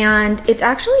 and it's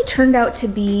actually turned out to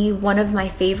be one of my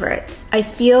favorites. I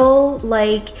feel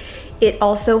like it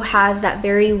also has that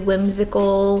very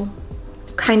whimsical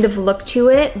kind of look to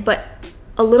it, but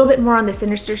a little bit more on the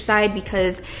sinister side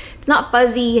because it's not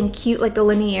fuzzy and cute like the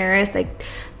linearis, like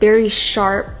very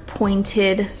sharp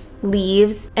pointed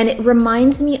leaves, and it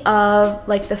reminds me of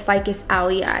like the ficus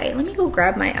alii. Let me go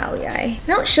grab my alii. I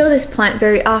don't show this plant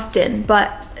very often,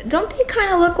 but don't they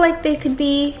kind of look like they could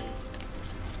be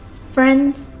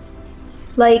friends?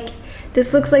 Like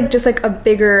this looks like just like a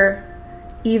bigger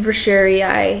yves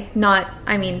rocheri, not,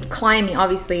 I mean, climbing,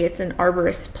 obviously it's an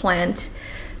arborist plant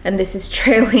and this is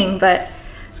trailing, but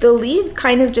the leaves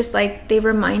kind of just like, they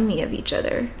remind me of each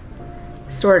other,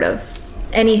 sort of.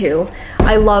 Anywho,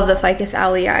 I love the ficus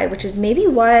alii, which is maybe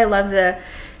why I love the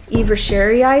yves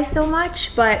rocheri so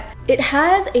much, but it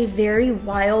has a very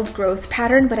wild growth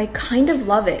pattern, but I kind of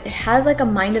love it. It has like a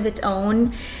mind of its own.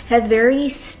 It has very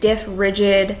stiff,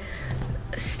 rigid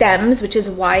stems, which is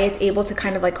why it's able to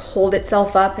kind of like hold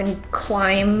itself up and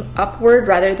climb upward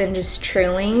rather than just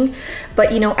trailing.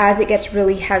 But you know, as it gets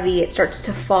really heavy, it starts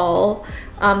to fall.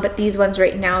 But these ones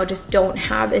right now just don't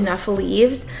have enough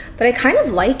leaves, but I kind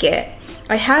of like it.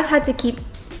 I have had to keep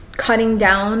cutting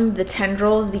down the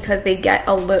tendrils because they get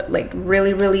a little like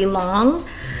really long.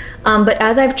 But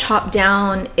as I've chopped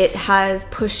down, it has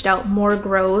pushed out more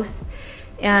growth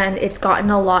and it's gotten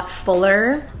a lot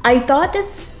fuller. I thought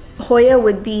this hoya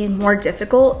would be more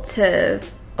difficult to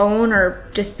own or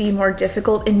just be more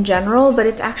difficult in general, but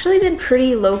it's actually been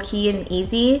pretty low-key and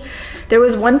easy. There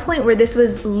was one point where this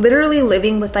was literally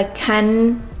living with like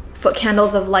 10 foot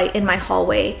candles of light in my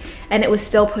hallway and it was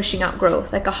still pushing out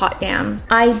growth like a hot damn.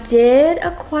 I did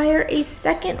acquire a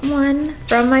second one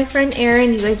from my friend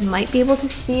Erin. You guys might be able to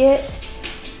see it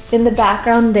in the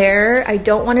background there. I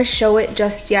don't want to show it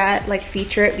just yet, like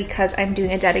feature it, because I'm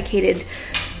doing a dedicated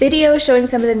video showing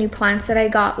some of the new plants that I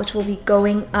got, which will be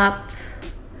going up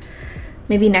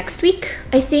maybe next week,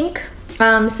 I think.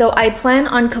 So I plan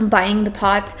on combining the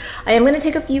pots. I am going to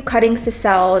take a few cuttings to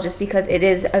sell just because it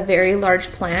is a very large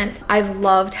plant. I've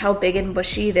loved how big and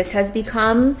bushy this has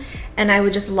become, and I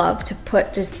would just love to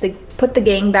put the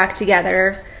gang back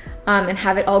together and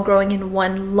have it all growing in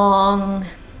one long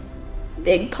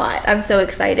big pot. I'm so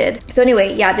excited. So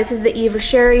anyway, yeah, this is the yves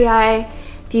rocheri.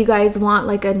 If you guys want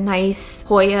like a nice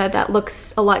hoya that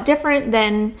looks a lot different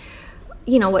than,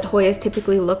 you know, what hoyas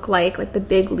typically look like the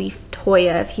big leafed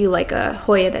hoya. If you like a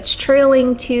hoya that's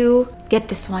trailing too, get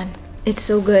this one. It's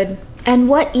so good. And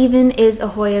what even is a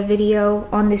hoya video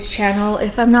on this channel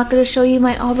if I'm not going to show you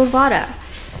my obovata?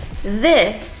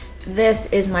 This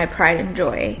is my pride and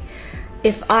joy.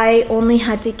 If I only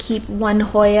had to keep one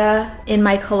hoya in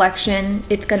my collection,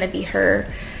 it's going to be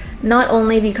her. Not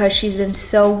only because she's been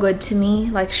so good to me,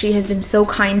 like she has been so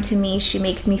kind to me, she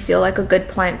makes me feel like a good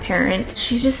plant parent.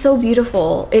 She's just so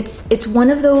beautiful. It's one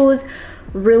of those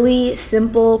really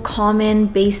simple, common,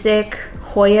 basic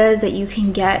hoyas that you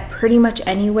can get pretty much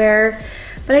anywhere.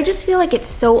 But I just feel like it's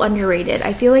so underrated.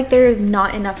 I feel like there is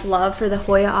not enough love for the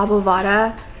hoya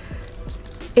obovata.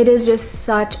 It is just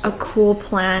such a cool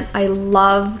plant. I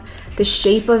love the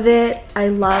shape of it. I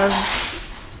love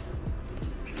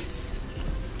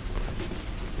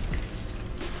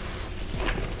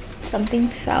something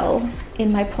fell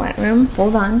in my plant room.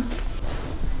 Hold on.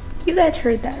 You guys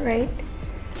heard that, right?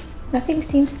 Nothing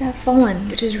seems to have fallen,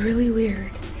 which is really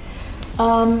weird.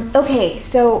 Okay,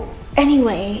 so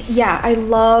anyway, yeah, I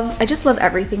just love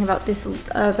everything about this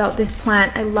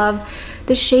plant. I love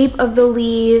the shape of the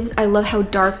leaves. I love how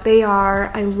dark they are.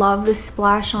 I love the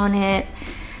splash on it.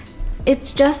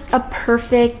 It's just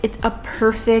it's a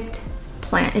perfect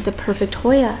plant. It's a perfect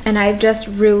hoya, and I've just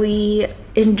really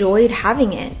enjoyed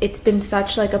having it. It's been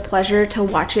such like a pleasure to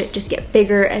watch it just get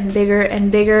bigger and bigger and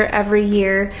bigger every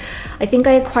year. I think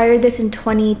I acquired this in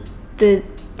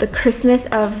the Christmas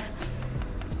of,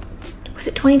 was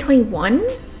it 2021?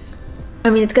 I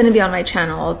mean, it's going to be on my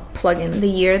channel. I'll plug in the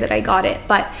year that I got it,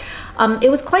 but it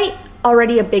was quite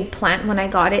already a big plant when I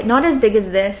got it. Not as big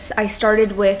as this. I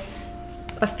started with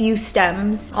a few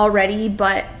stems already,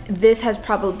 but this has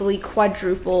probably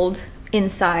quadrupled in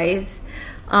size.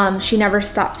 She never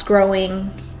stops growing,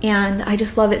 and I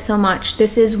just love it so much.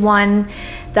 This is one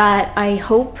that I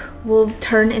hope will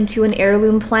turn into an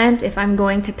heirloom plant if I'm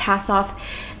going to pass off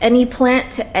any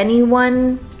plant to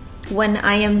anyone when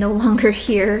I am no longer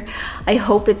here. I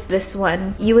hope it's this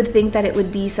one. You would think that it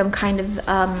would be some kind of,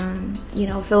 you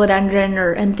know, philodendron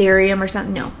or anthurium or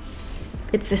something. No,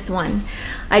 it's this one.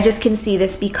 I just can see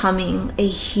this becoming a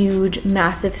huge,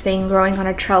 massive thing growing on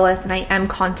a trellis, and I am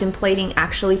contemplating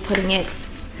actually putting it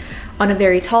on a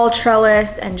very tall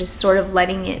trellis and just sort of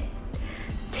letting it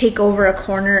take over a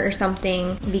corner or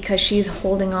something, because she's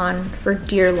holding on for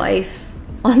dear life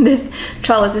on this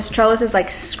trellis. This trellis is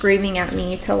like screaming at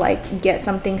me to like get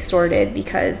something sorted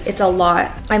because it's a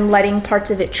lot. I'm letting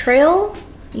parts of it trail.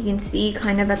 You can see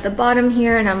kind of at the bottom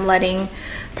here, and I'm letting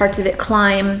parts of it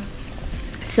climb.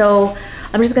 So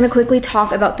I'm just gonna quickly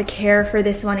talk about the care for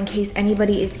this one in case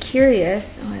anybody is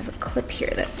curious. Oh, I have a clip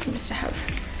here that seems to have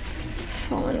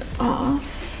fallen off.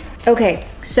 Okay,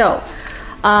 so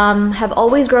have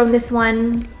always grown this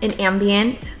one in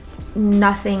ambient,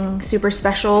 nothing super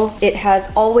special. It has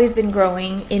always been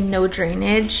growing in no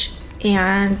drainage,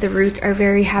 and the roots are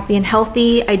very happy and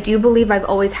healthy. I do believe I've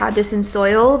always had this in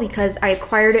soil because I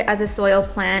acquired it as a soil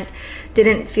plant,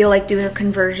 didn't feel like doing a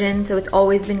conversion, so it's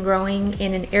always been growing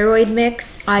in an aeroid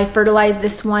mix. I fertilize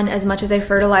this one as much as I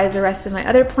fertilize the rest of my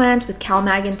other plants with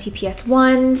CalMag and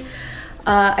TPS1.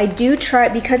 I do try,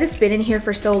 because it's been in here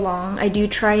for so long, I do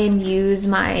try and use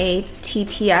my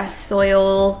TPS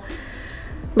soil,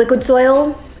 liquid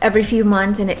soil, every few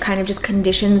months, and it kind of just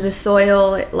conditions the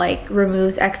soil. It like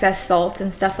removes excess salts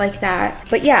and stuff like that.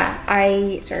 But yeah,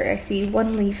 I see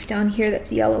one leaf down here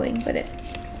that's yellowing, but it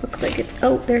looks like it's,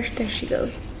 oh, there she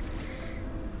goes.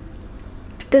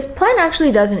 This plant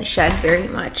actually doesn't shed very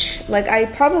much. Like I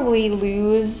probably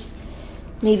lose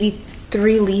maybe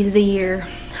 3 leaves a year,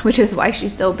 which is why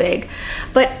she's so big.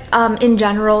 But in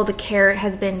general, the care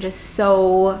has been just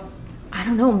so, I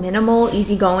don't know, minimal,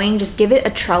 easygoing. Just give it a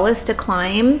trellis to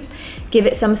climb, give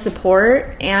it some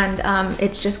support, and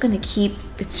it's just gonna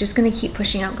keep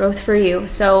pushing out growth for you.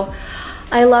 So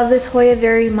I love this Hoya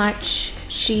very much.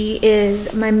 She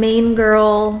is my main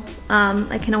girl.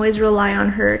 I can always rely on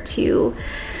her to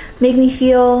make me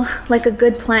feel like a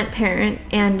good plant parent,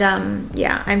 and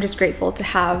yeah, I'm just grateful to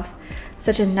have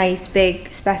such a nice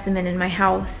big specimen in my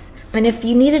house. And if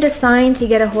you needed a sign to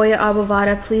get a Hoya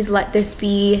obovata, please let this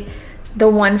be the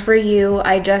one for you.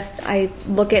 I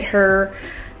look at her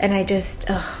and I'm just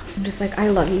like, I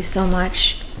love you so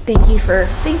much. Thank you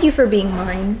for being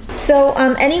mine. So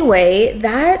anyway,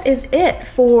 that is it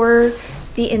for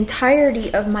the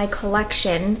entirety of my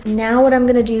collection. Now what I'm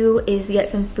gonna do is get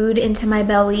some food into my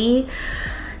belly,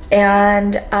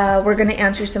 and we're gonna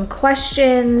answer some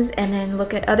questions and then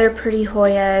look at other pretty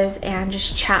Hoyas and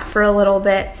just chat for a little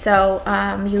bit. So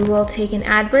you will take an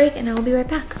ad break and I will be right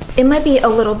back. It might be a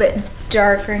little bit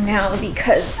darker now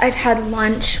because I've had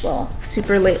lunch, well,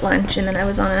 super late lunch, and then I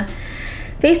was on a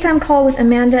FaceTime call with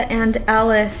Amanda and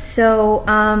Alice. So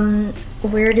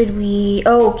where did we,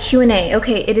 oh, Q&A.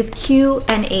 Okay, it is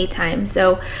Q&A time.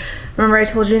 So remember I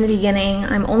told you in the beginning,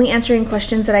 I'm only answering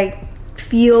questions that I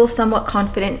feel somewhat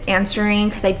confident answering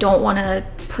because I don't want to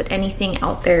put anything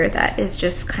out there that is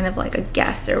just kind of like a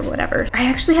guess or whatever. I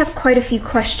actually have quite a few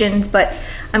questions, but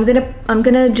I'm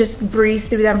gonna just breeze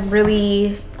through them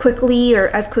really quickly, or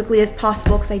as quickly as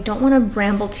possible, because I don't want to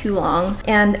ramble too long,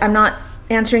 and I'm not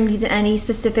answering these in any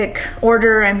specific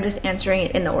order. I'm just answering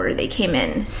it in the order they came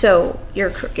in, so you're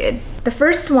crooked. The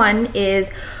first one is,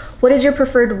 what is your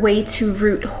preferred way to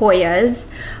root Hoyas?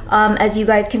 As you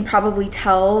guys can probably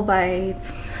tell by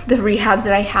the rehabs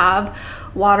that I have,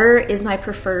 water is my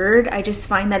preferred. I just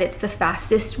find that it's the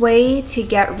fastest way to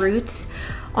get roots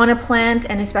on a plant,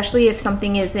 and especially if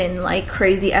something is in like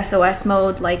crazy SOS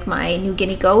mode like my New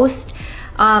Guinea ghost,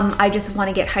 I just want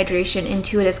to get hydration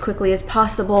into it as quickly as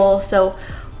possible. So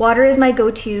water is my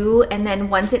go-to, and then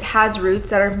once it has roots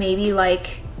that are maybe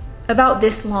like about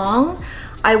this long,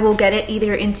 I will get it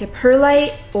either into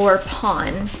perlite or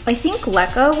pon. I think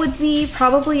leca would be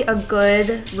probably a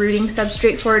good rooting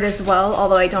substrate for it as well,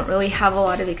 although I don't really have a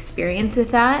lot of experience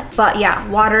with that. But yeah,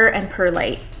 water and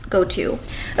perlite, go to.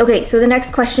 Okay, so the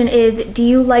next question is, do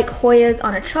you like Hoyas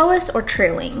on a trellis or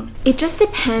trailing? It just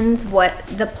depends what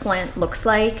the plant looks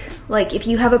like. Like if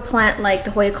you have a plant like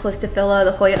the Hoya callistophylla,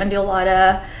 the Hoya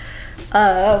undulata,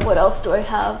 what else do I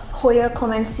have? Hoya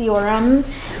clemensiorum.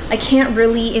 I can't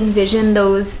really envision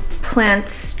those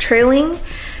plants trailing.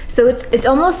 So it's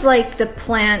almost like the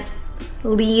plant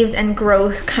leaves and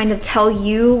growth kind of tell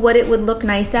you what it would look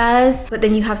nice as. But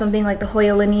then you have something like the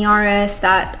Hoya linearis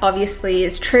that obviously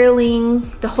is trailing.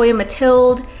 The Hoya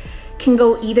mathilde can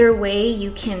go either way.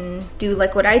 You can do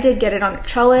like what I did, get it on a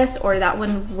trellis, or that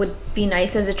one would be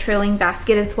nice as a trailing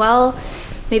basket as well.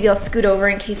 Maybe I'll scoot over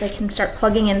in case I can start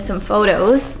plugging in some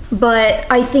photos. But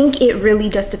I think it really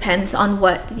just depends on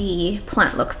what the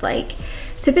plant looks like.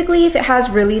 Typically, if it has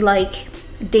really like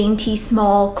dainty,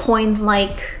 small,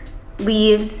 coin-like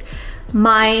leaves,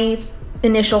 my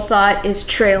initial thought is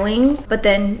trailing. But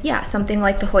then, yeah, something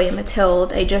like the Hoya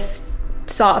mathilde, I just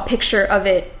saw a picture of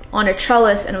it on a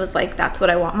trellis and was like, that's what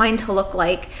I want mine to look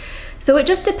like. So it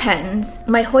just depends.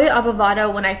 My Hoya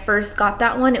obovata, when I first got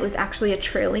that one, it was actually a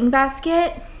trailing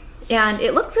basket and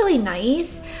it looked really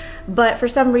nice. but for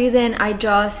some reason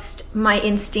my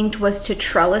instinct was to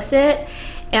trellis it,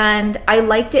 and I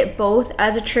liked it both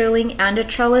as a trailing and a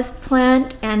trellis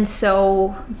plant, and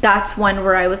so that's one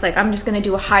where I was like, I'm just gonna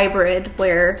do a hybrid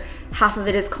where half of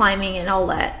it is climbing and I'll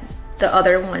let the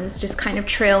other ones just kind of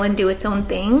trail and do its own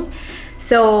thing.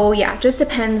 So yeah, just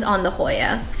depends on the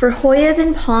Hoya. For Hoyas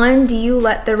in pond, do you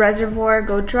let the reservoir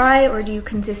go dry or do you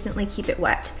consistently keep it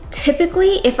wet?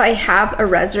 Typically, if I have a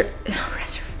reservoir,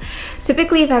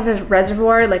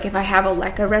 like if I have a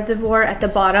leca reservoir at the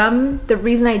bottom, the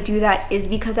reason I do that is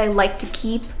because I like to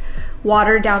keep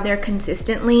water down there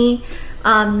consistently,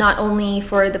 not only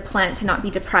for the plant to not be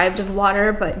deprived of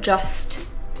water, but just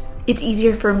it's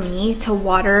easier for me to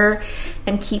water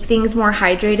and keep things more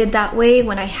hydrated that way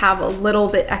when I have a little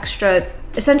bit extra,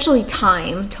 essentially,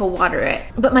 time to water it.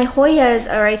 But my Hoyas,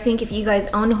 or I think if you guys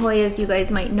own Hoyas, you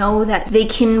guys might know that they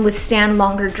can withstand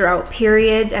longer drought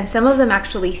periods, and some of them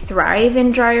actually thrive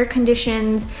in drier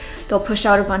conditions. They'll push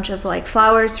out a bunch of like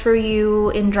flowers for you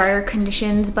in drier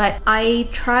conditions, but I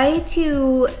try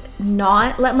to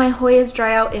not let my Hoyas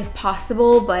dry out if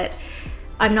possible, but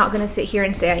I'm not gonna sit here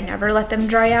and say I never let them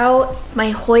dry out.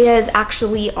 My Hoyas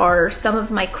actually are some of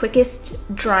my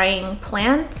quickest drying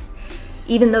plants,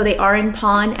 even though they are in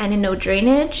pond and in no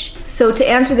drainage. So to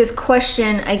answer this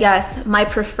question, I guess my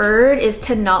preferred is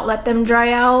to not let them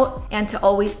dry out and to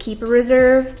always keep a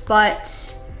reserve,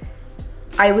 but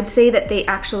I would say that they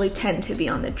actually tend to be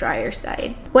on the drier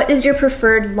side. What is your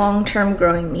preferred long-term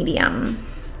growing medium?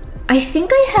 I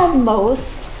think I have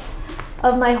most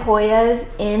of my Hoyas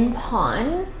in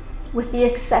pond, with the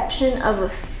exception of a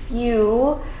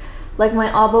few, like my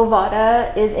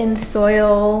obovata is in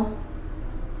soil.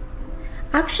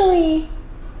 Actually,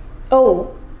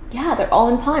 oh yeah, they're all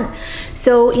in pond.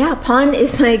 So yeah, pond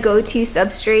is my go-to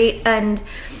substrate, and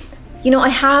you know, I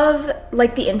have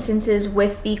like the instances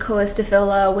with the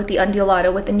callistophylla, with the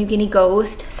undulata, with the New Guinea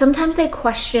ghost. Sometimes I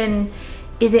question,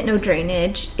 is it no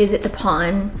drainage? Is it the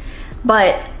pond?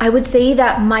 But I would say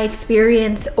that my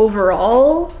experience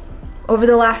overall over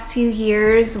the last few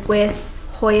years with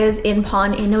Hoyas in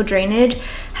pond in no drainage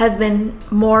has been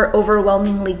more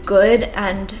overwhelmingly good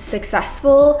and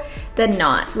successful than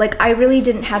not. Like, I really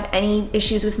didn't have any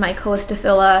issues with my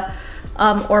callistophylla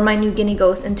or my New Guinea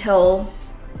ghost until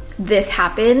this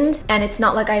happened, and it's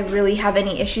not like I really have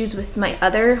any issues with my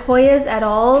other Hoyas at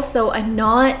all. So I'm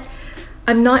not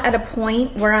at a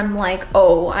point where I'm like,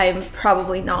 oh, I'm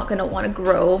probably not gonna wanna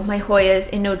grow my Hoyas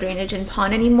in no drainage in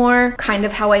pond anymore. Kind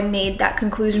of how I made that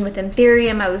conclusion with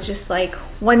Anthurium. I was just like,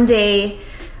 one day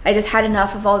I just had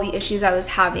enough of all the issues I was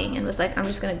having and was like, I'm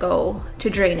just gonna go to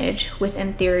drainage with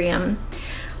Anthurium.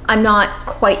 I'm not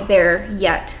quite there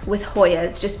yet with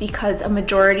Hoyas, just because a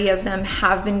majority of them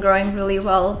have been growing really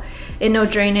well in no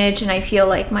drainage, and I feel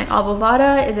like my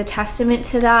obovata is a testament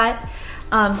to that.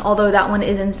 Although that one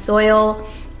is in soil,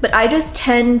 but I just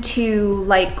tend to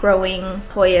like growing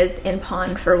Hoyas in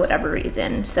pond for whatever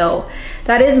reason. So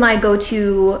that is my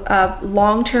go-to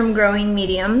long-term growing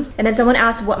medium. And then someone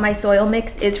asked what my soil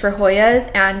mix is for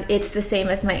Hoyas, and it's the same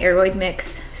as my aeroid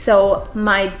mix. So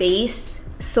my base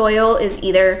soil is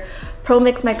either Pro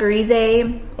Mix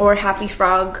Mycorrhizae or Happy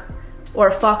Frog, or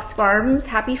Fox Farms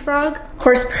Happy Frog,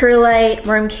 horse perlite,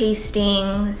 worm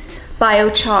castings,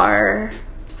 biochar,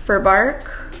 fir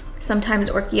bark, sometimes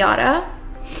orchiata,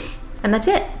 and that's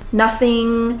it.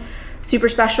 Nothing super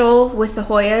special with the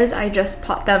Hoyas. I just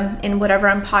pot them in whatever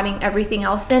I'm potting everything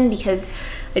else in, because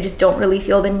I just don't really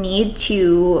feel the need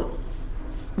to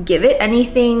give it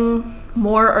anything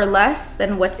more or less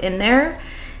than what's in there.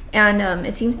 And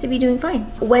it seems to be doing fine.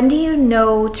 When do you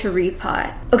know to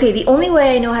repot? Okay, the only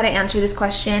way I know how to answer this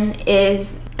question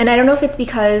is, and I don't know if it's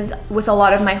because with a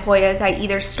lot of my Hoyas, I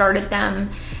either started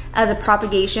them as a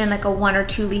propagation, like a 1 or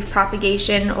 2 leaf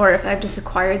propagation, or if I've just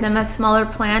acquired them as smaller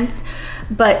plants.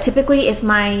 But typically if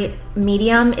my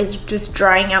medium is just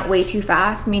drying out way too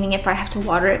fast, meaning if I have to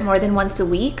water it more than once a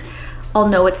week, I'll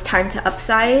know it's time to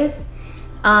upsize.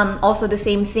 Also the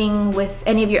same thing with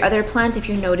any of your other plants. If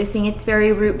you're noticing it's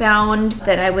very root bound,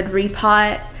 then I would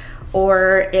repot,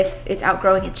 or if it's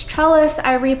outgrowing its trellis,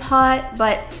 I repot.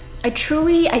 But I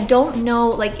don't know,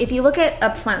 like if you look at a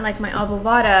plant like my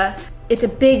obovata, it's a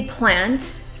big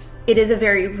plant. It is a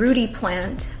very rooty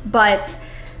plant, but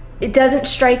it doesn't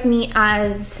strike me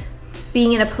as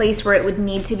being in a place where it would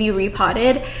need to be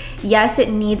repotted. Yes, it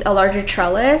needs a larger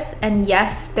trellis, and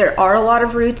yes, there are a lot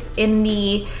of roots in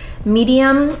the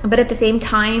medium, but at the same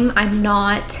time, I'm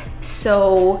not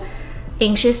so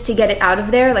anxious to get it out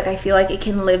of there. Like, I feel like it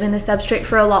can live in the substrate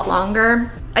for a lot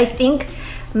longer. I think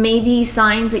maybe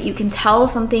signs that you can tell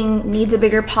something needs a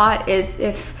bigger pot is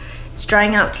if it's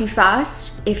drying out too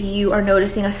fast. If you are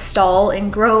noticing a stall in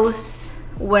growth,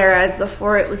 whereas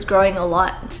before it was growing a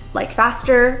lot like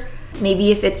faster.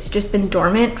 Maybe if it's just been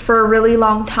dormant for a really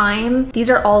long time. These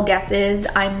are all guesses.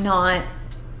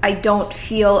 I don't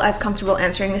feel as comfortable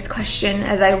answering this question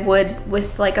as I would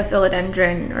with like a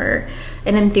philodendron or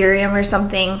an anthurium or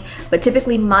something. But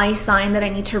typically my sign that I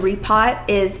need to repot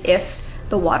is if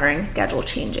the watering schedule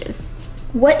changes.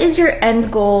 What is your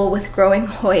end goal with growing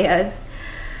Hoyas?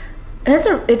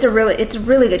 It's a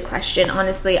really good question,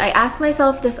 honestly. I ask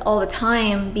myself this all the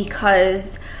time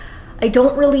because I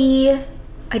don't really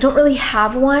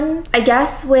have one. I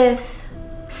guess with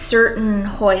certain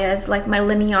Hoyas, like my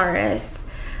linearis,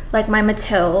 like my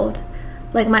mathilde,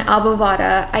 like my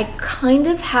obovata, I kind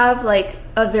of have like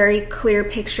a very clear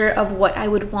picture of what I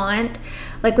would want.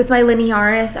 Like with my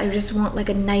linearis, I just want like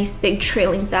a nice big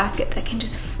trailing basket that can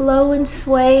just flow and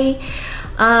sway.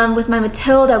 With my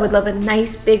mathilde, I would love a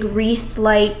nice big wreath,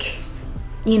 like,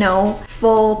 you know,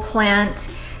 full plant.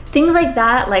 Things like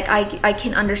that, like I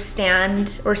can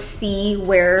understand or see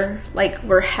where like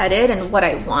we're headed and what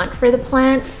I want for the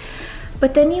plant.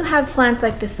 But then you have plants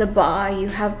like the sabah, you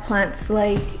have plants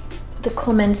like the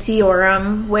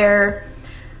clemensiorum, where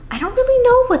I don't really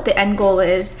know what the end goal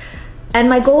is. And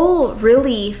my goal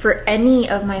really for any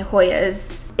of my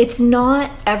Hoyas, it's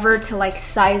not ever to like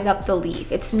size up the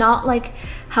leaf. It's not like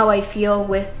how I feel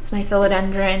with my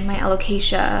philodendron, my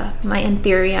alocasia, my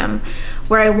anthurium,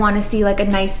 where I want to see like a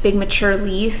nice big mature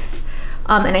leaf,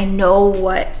 and I know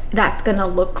what that's gonna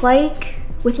look like.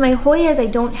 With my Hoyas, I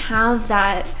don't have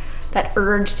that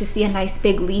urge to see a nice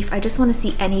big leaf. I just want to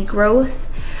see any growth.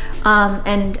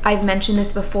 And I've mentioned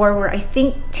this before, where I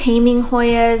think taming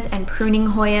Hoyas and pruning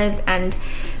Hoyas and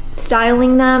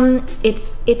styling them,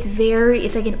 it's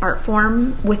like an art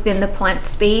form within the plant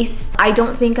space. I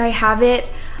don't think I have it.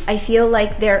 I feel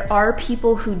like there are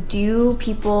people who do.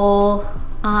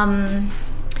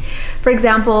 For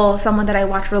example, someone that I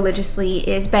watch religiously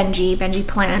is Benji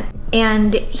Plant,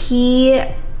 and he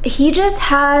just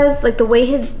has like the way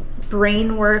his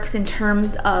brain works in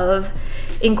terms of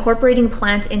incorporating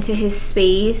plants into his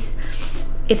space.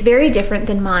 It's very different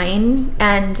than mine,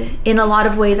 and in a lot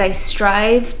of ways I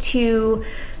strive to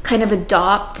kind of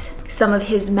adopt some of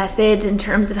his methods in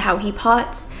terms of how he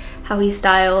pots, how he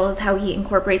styles, how he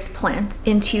incorporates plants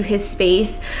into his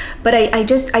space. But I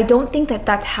don't think that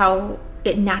that's how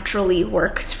it naturally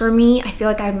works for me. I feel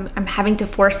like I'm having to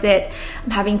force it. I'm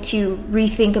having to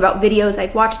rethink about videos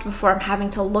I've watched before. I'm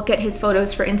having to look at his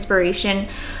photos for inspiration,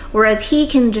 whereas he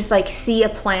can just like see a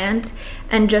plant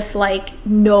and just like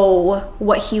know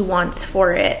what he wants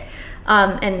for it.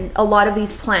 And a lot of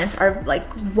these plants are like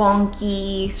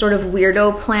wonky, sort of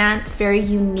weirdo plants, very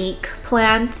unique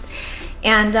plants.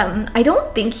 And I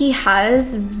don't think he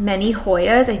has many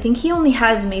Hoyas. I think he only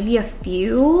has maybe a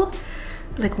few,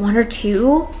 like one or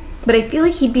two, but I feel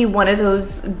like he'd be one of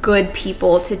those good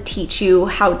people to teach you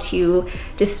how to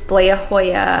display a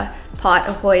Hoya, pot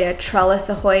a Hoya, trellis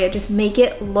a Hoya, just make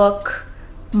it look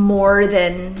more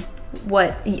than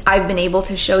what I've been able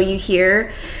to show you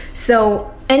here.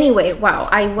 So anyway, wow,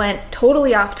 I went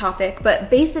totally off topic, but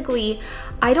basically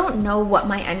I don't know what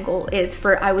my end goal is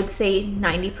for, I would say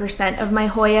 90% of my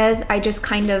Hoyas. I just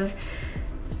kind of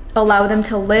allow them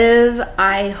to live.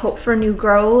 I hope for new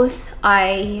growth.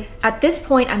 At this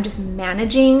point, I'm just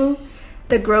managing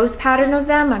the growth pattern of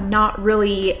them. I'm not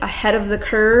really ahead of the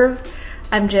curve.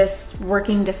 I'm just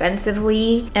working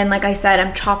defensively. And like I said,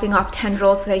 I'm chopping off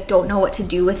tendrils because I don't know what to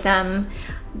do with them.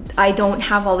 I don't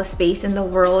have all the space in the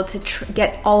world to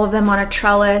get all of them on a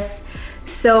trellis.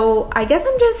 So I guess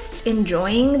I'm just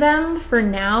enjoying them for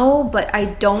now, but I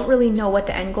don't really know what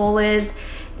the end goal is.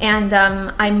 And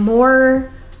I'm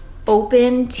more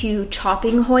open to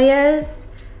chopping Hoyas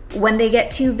when they get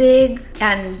too big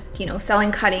and, you know,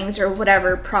 selling cuttings or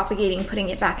whatever, propagating, putting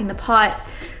it back in the pot.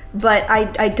 But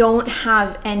I don't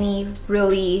have any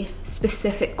really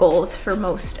specific goals for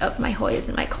most of my Hoyas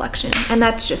in my collection, and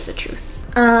that's just the truth.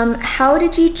 How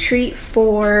did you treat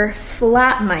for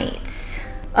flat mites?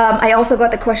 I also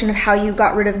got the question of how you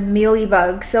got rid of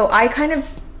mealybugs. So I kind of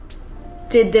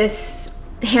did this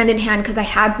hand in hand because I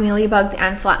had mealybugs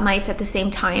and flat mites at the same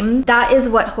time. That is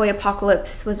what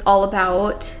Hoyapocalypse was all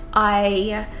about.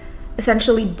 I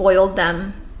essentially boiled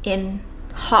them in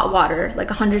hot water, like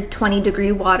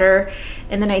 120-degree water,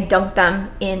 and then I dunked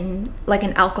them in like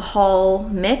an alcohol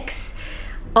mix.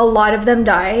 A lot of them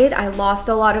died. I lost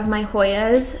a lot of my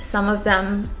Hoyas. Some of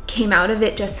them came out of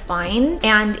it just fine,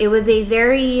 and it was a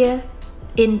very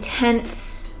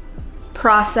intense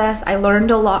process. I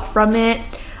learned a lot from it.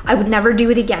 I would never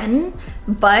do it again,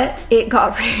 but it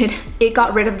got rid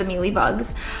of the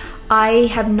mealybugs. I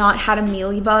have not had a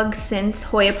mealybug since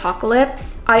Hoya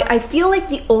apocalypse. I feel like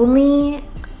the only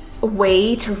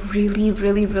way to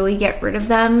really get rid of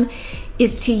them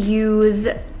is to use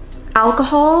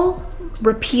alcohol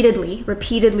repeatedly.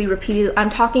 I'm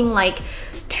talking like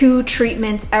 2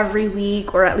 treatments every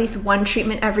week, or at least 1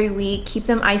 treatment every week. Keep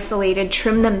them isolated,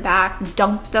 trim them back,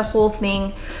 dunk the whole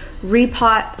thing,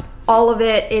 repot all of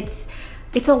it. It's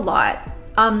a lot.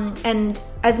 And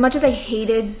as much as I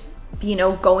hated, you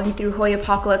know, going through Hoya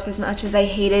apocalypse, as much as I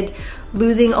hated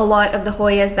losing a lot of the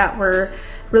Hoyas that were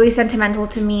really sentimental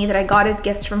to me, that I got as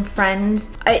gifts from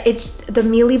friends, it's the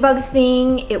mealybug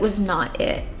thing, it was not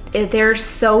it. They're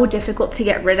so difficult to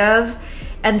get rid of.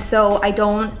 And so I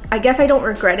guess I don't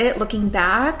regret it looking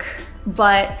back,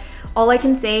 but all I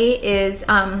can say is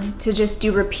to just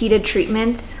do repeated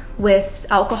treatments with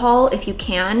alcohol if you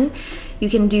can. You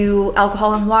can do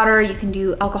alcohol and water, you can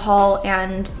do alcohol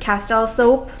and castile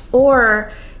soap,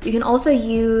 or you can also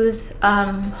use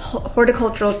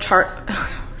horticultural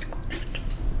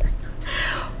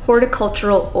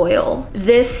oil.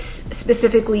 This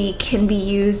specifically can be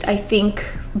used, I think,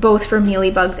 both for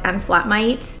mealybugs and flat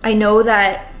mites. I know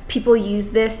that people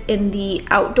use this in the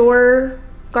outdoor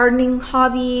gardening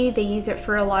hobby. They use it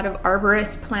for a lot of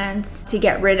arborist plants to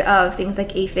get rid of things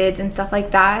like aphids and stuff like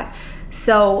that.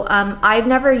 So I've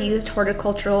never used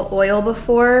horticultural oil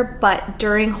before, but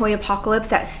during Hoya apocalypse,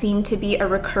 that seemed to be a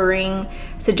recurring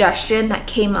suggestion that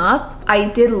came up. I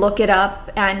did look it up,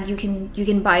 and you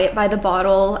can buy it by the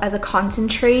bottle as a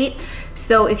concentrate.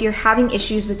 So if you're having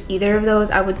issues with either of those,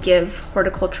 I would give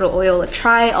horticultural oil a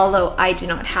try, although I do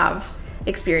not have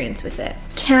experience with it.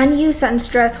 Can you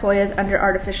sunstress Hoyas under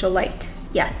artificial light?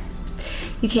 Yes,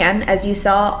 you can, as you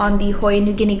saw on the Hoya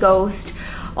New Guinea Ghost,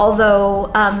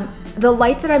 although the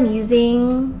lights that I'm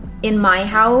using in my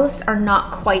house are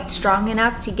not quite strong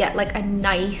enough to get like a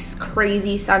nice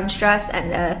crazy sunstress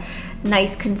and a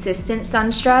nice consistent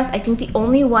sunstress. I think the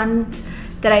only one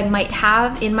that I might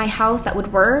have in my house that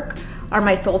would work are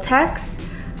my Soltex,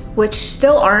 which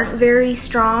still aren't very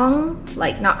strong,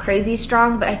 like not crazy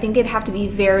strong, but I think it'd have to be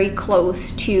very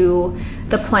close to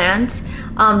the plant.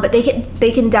 But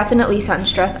they can definitely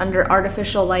sunstress under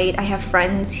artificial light. I have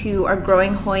friends who are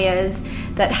growing Hoyas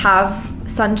that have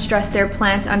sunstressed their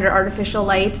plants under artificial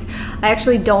lights. I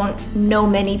actually don't know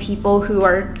many people who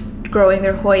are growing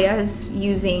their Hoyas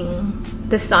using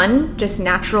the sun, just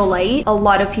natural light. A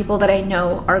lot of people that I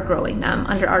know are growing them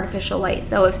under artificial light.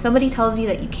 So if somebody tells you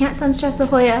that you can't sunstress a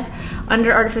Hoya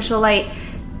under artificial light,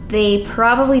 they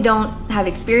probably don't have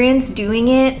experience doing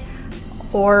it,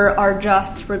 or are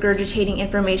just regurgitating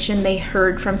information they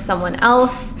heard from someone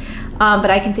else. But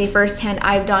I can say firsthand,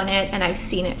 I've done it, and I've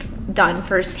seen it done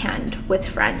firsthand with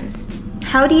friends.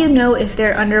 How do you know if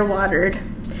they're underwatered?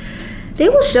 They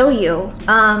will show you.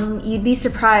 You'd be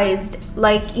surprised.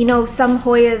 Like, you know, some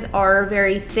Hoyas are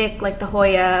very thick, like the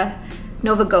Hoya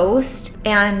Nova Ghost,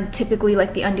 and typically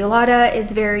like the undulata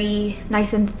is very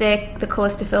nice and thick. The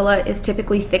callistophylla is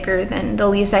typically thicker than the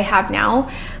leaves I have now,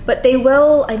 but they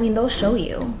will, I mean, they'll show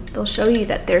you. They'll show you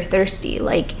that they're thirsty.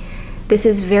 Like, this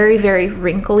is very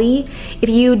wrinkly. If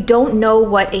you don't know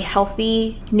what a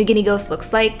healthy New Guinea Ghost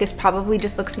looks like, this probably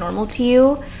just looks normal to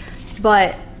you,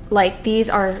 but like, these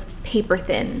are paper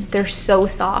thin. They're so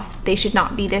soft. They should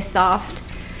not be this soft.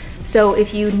 So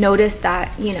if you notice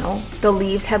that, you know, the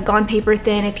leaves have gone paper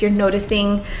thin, if you're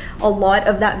noticing a lot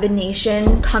of that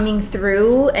venation coming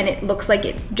through and it looks like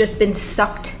it's just been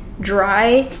sucked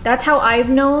dry, that's how I've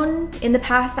known in the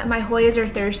past that my Hoyas are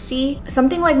thirsty.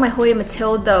 Something like my Hoya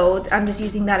Mathilde, though, I'm just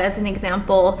using that as an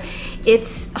example,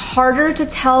 it's harder to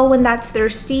tell when that's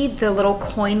thirsty, the little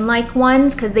coin-like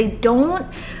ones, because they don't,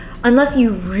 unless you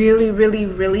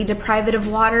really deprive it of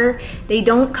water, they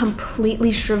don't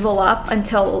completely shrivel up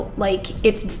until like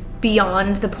it's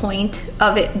beyond the point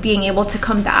of it being able to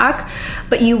come back.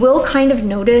 But you will kind of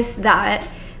notice that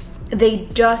they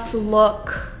just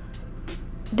look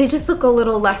a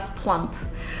little less plump.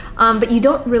 But you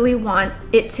don't really want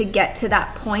it to get to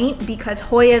that point, because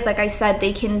Hoyas, like I said,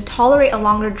 they can tolerate a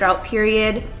longer drought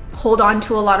period, hold on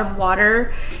to a lot of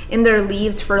water in their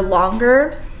leaves for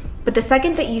longer. But the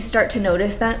second that you start to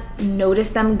notice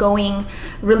them going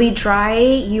really dry,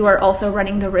 you are also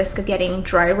running the risk of getting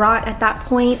dry rot at that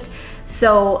point.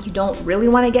 So you don't really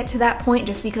want to get to that point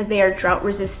just because they are drought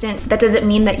resistant. That doesn't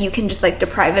mean that you can just like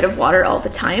deprive it of water all the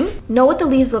time. Know what the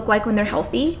leaves look like when they're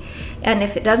healthy. And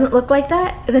if it doesn't look like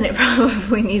that, then it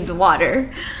probably needs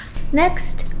water.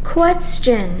 Next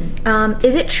question.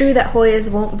 Is it true that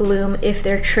Hoyas won't bloom if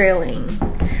they're trailing?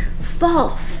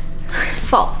 False.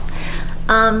 False.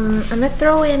 I'm gonna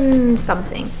throw in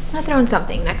something. I'm gonna throw in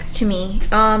something next to me.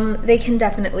 They can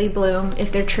definitely bloom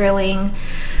if they're trailing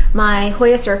my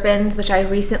Hoya serpens, which I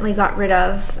recently got rid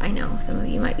of. I know some of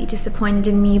you might be disappointed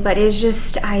in me, but it's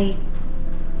just, I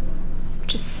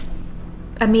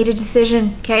made a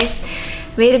decision, okay?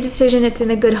 Made a decision, it's in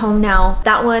a good home now.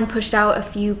 That one pushed out a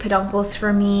few peduncles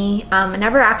for me. I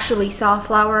never actually saw a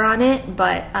flower on it,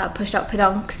 but pushed out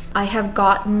pedunks. I have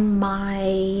gotten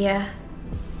my,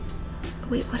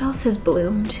 wait, what else has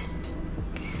bloomed?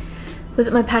 Was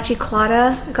it my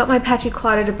pachysclata? I got my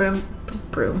pachysclata to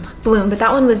bloom, but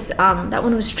that one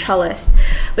was trellised.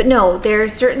 But no,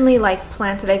 there's certainly like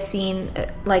plants that I've seen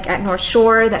like at North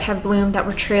Shore that have bloomed that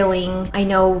were trailing. I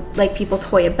know like people's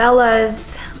Hoya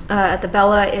bellas. The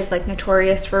Bella is like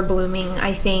notorious for blooming.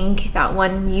 I think that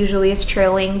one usually is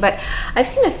trailing, but I've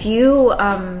seen a few,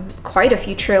 quite a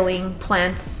few trailing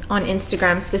plants on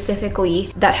Instagram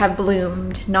specifically that have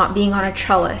bloomed, not being on a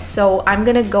trellis. So I'm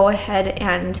gonna go ahead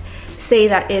and say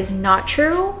that is not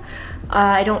true.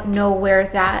 I don't know where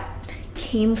that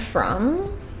came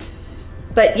from,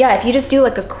 but yeah, if you just do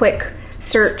like a quick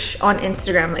search on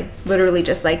Instagram, like literally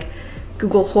just like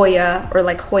Google Hoya or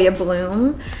like Hoya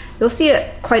bloom, you'll see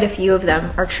quite a few of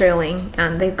them are trailing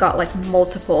and they've got like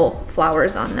multiple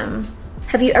flowers on them.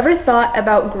 Have you ever thought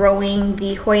about growing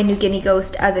the Hoya New Guinea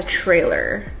ghost as a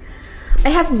trailer? I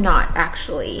have not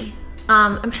actually.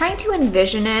 I'm trying to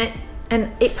envision it,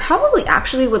 and it probably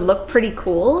actually would look pretty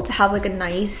cool to have like a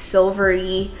nice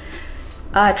silvery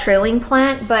trailing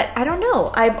plant, but I don't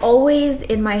know. I've always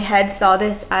in my head saw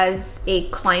this as a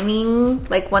climbing,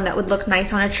 like one that would look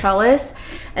nice on a trellis,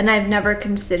 and I've never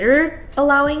considered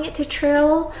allowing it to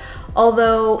trail.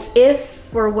 Although if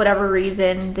for whatever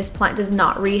reason this plant does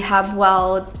not rehab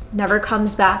well, never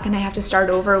comes back, and I have to start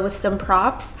over with some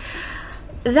props,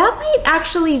 that might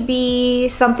actually be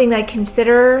something that I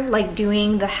consider, like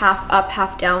doing the half up,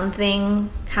 half down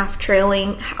thing, half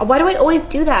trailing. Why do I always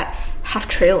do that? Half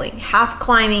trailing, half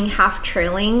climbing, half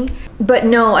trailing. But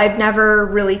no, I've never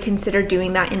really considered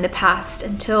doing that in the past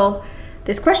until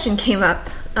this question came up.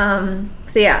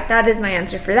 So yeah, that is my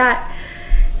answer for that.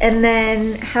 And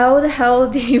then how the hell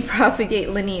do you propagate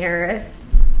linearis?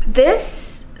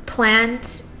 This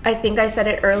plant, I think I said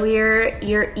it earlier,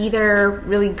 you're either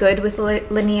really good with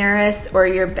linearis or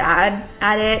you're bad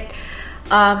at it.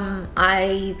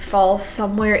 I fall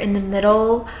somewhere in the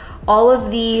middle. All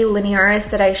of the linearis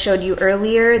that I showed you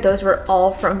earlier, those were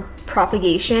all from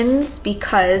propagations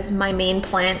because my main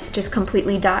plant just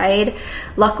completely died.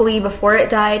 Luckily, before it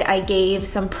died, I gave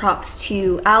some props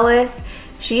to Alice.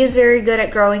 She is very good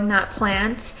at growing that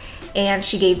plant, and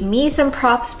she gave me some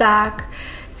props back.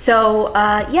 So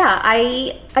yeah,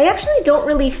 I actually don't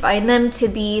really find them to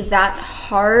be that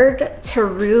hard to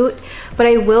root, but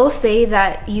I will say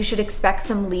that you should expect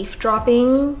some leaf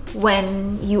dropping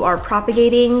when you are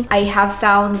propagating. I have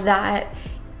found that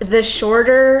the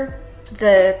shorter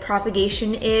the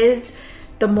propagation is,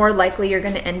 the more likely you're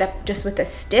going to end up just with a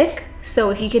stick. So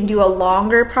if you can do a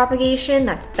longer propagation,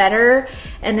 that's better,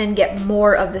 and then get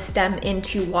more of the stem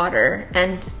into water.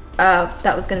 And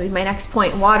that was going to be my next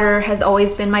point. Water has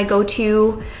always been my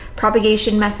go-to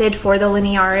propagation method for the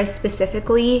linearis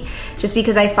specifically, just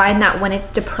because I find that when it's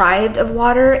deprived of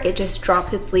water, it just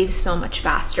drops its leaves so much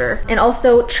faster. And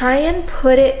also try and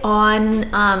put it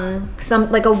on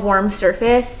some like a warm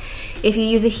surface. If you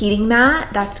use a heating mat,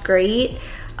 that's great.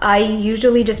 I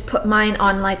usually just put mine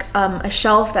on like a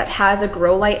shelf that has a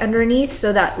grow light underneath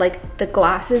so that like the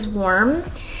glass is warm.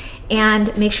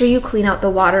 And make sure you clean out the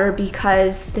water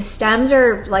because the stems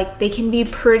are like, they can be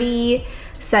pretty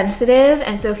sensitive.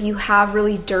 And so if you have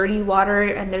really dirty water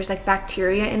and there's like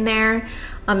bacteria in there,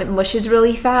 it mushes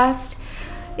really fast.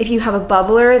 If you have a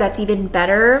bubbler, that's even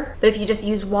better. But if you just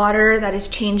use water that is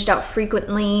changed out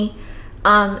frequently,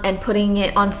 and putting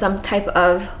it on some type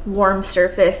of warm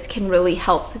surface can really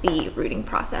help the rooting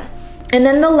process. And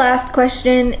then the last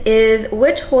question is,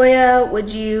 which Hoya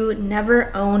would you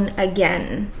never own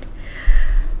again?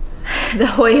 The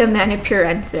Hoya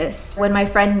manipurensis. When my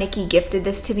friend Nikki gifted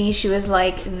this to me, she was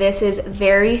like, this is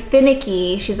very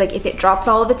finicky. She's like, if it drops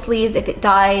all of its leaves, if it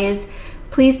dies,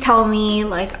 please tell me,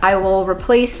 like I will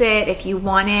replace it if you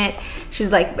want it.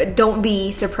 She's like, but don't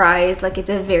be surprised, like it's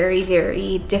a very,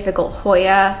 very difficult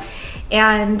Hoya.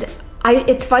 And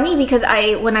it's funny because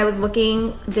when I was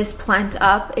looking this plant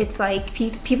up, it's like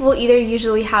people either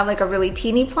usually have like a really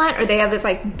teeny plant or they have this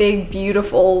like big,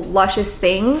 beautiful, luscious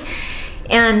thing.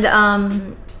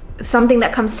 And something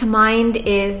that comes to mind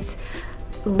is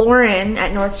Lauren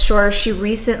at North Shore. She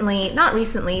last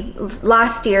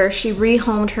year, she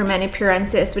rehomed her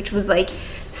manipurensis, which was like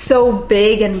so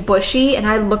big and bushy, and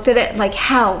I looked at it like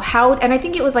how, and I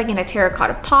think it was like in a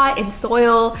terracotta pot in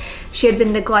soil. She had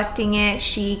been neglecting it.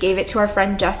 She gave it to our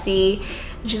friend Jessie,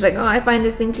 and she's like, oh, I find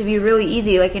this thing to be really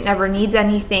easy, like it never needs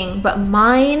anything. But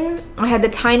mine, I had the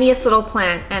tiniest little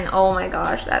plant, and oh my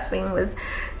gosh, that thing was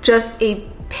just a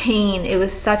pain. It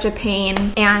was such a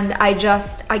pain, and I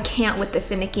can't with the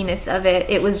finickiness of it.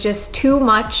 It was just too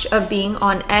much of being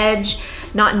on edge,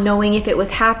 not knowing if it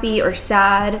was happy or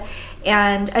sad.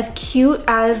 And as cute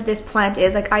as this plant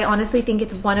is, like I honestly think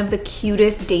it's one of the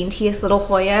cutest, daintiest little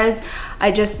hoyas.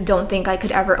 I just don't think I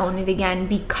could ever own it again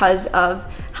because of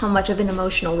how much of an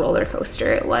emotional roller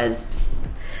coaster it was.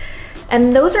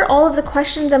 And those are all of the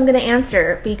questions I'm gonna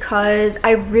answer because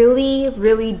I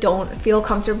really don't feel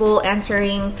comfortable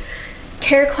answering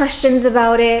care questions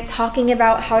about it, talking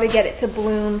about how to get it to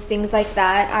bloom, things like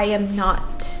that. I am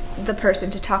not the person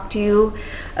to talk to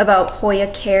about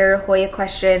Hoya care, Hoya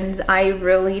questions. I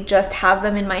really just have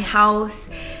them in my house.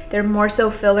 They're more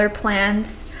so filler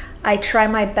plants. I try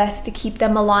my best to keep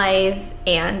them alive,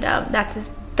 and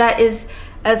that is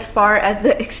as far as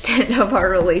the extent of our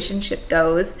relationship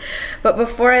goes. But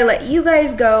before I let you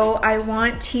guys go, I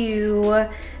want to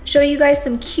show you guys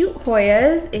some cute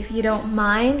Hoyas, if you don't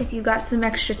mind, if you got some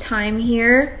extra time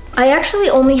here. I actually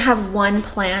only have one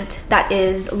plant that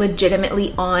is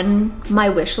legitimately on my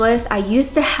wish list. I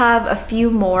used to have a few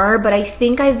more, but I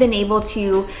think I've been able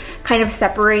to kind of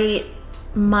separate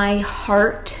my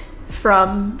heart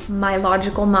from my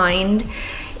logical mind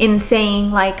in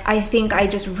saying, like, I think I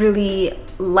just really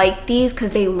like these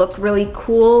because they look really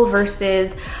cool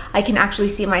versus I can actually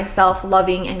see myself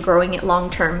loving and growing it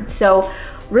long term. So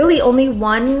really only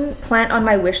one plant on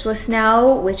my wish list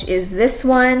now, which is this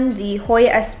one, the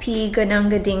Hoya SP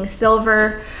Gunungading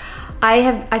Silver.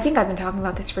 I think I've been talking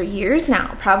about this for years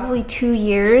now, probably 2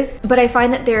 years, but I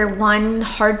find that they're, one,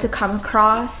 hard to come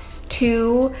across,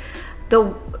 two,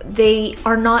 they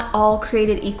are not all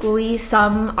created equally.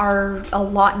 Some are a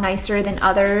lot nicer than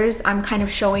others. I'm kind of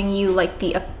showing you like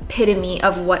the epitome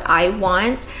of what I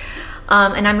want.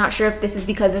 And I'm not sure if this is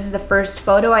because this is the first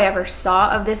photo I ever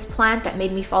saw of this plant that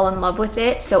made me fall in love with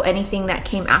it. So anything that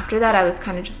came after that, I was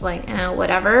kind of just like,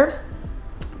 whatever.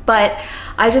 But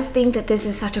I just think that this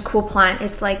is such a cool plant.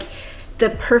 It's like the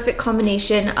perfect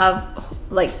combination of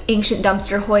like ancient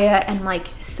dumpster Hoya and like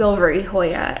silvery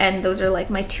Hoya. And those are like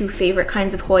my two favorite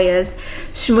kinds of Hoyas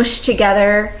smushed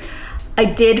together. I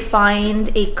did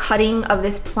find a cutting of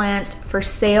this plant for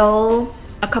sale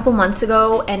a couple months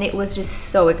ago, and it was just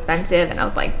so expensive, and I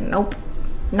was like, nope,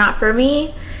 not for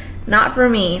me, not for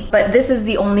me. But this is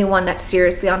the only one that's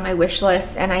seriously on my wish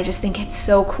list, and I just think it's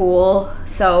so cool.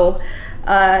 So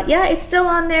yeah, it's still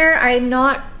on there. I'm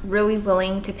not really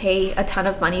willing to pay a ton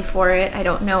of money for it. I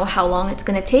don't know how long it's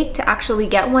gonna take to actually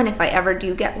get one, if I ever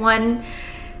do get one,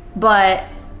 but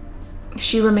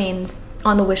she remains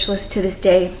on the wish list to this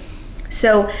day.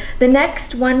 So the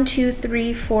next 1, 2,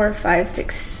 3, 4, 5,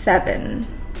 6, 7.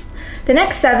 The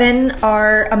next 7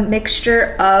 are a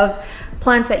mixture of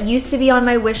plants that used to be on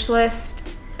my wish list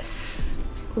slash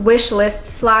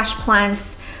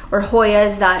plants or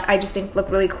Hoyas that I just think look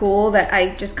really cool, that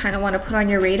I just kind of want to put on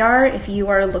your radar if you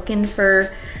are looking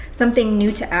for something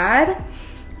new to add.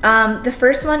 The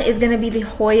first one is going to be the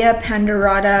Hoya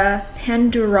Pandurata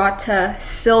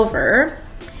Silver.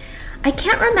 I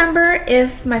can't remember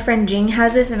if my friend Jing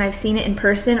has this and I've seen it in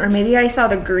person, or maybe I saw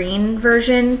the green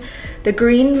version. The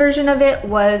green version of it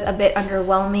was a bit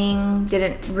underwhelming,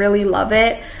 didn't really love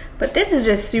it, but this is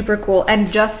just super cool.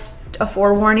 And just a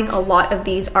forewarning, a lot of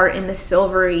these are in the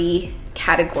silvery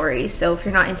category, so if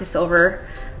you're not into silver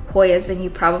Hoyas, then you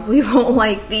probably won't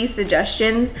like these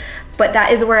suggestions, but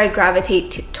that is where I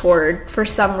gravitate toward for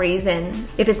some reason.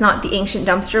 If it's not the ancient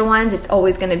dumpster ones, it's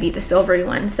always going to be the silvery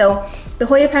ones. So the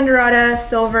Hoya Pandurata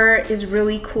Silver is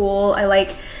really cool. I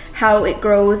like how it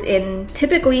grows in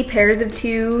typically pairs of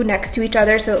 2 next to each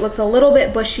other, so it looks a little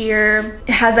bit bushier.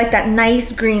 It has like that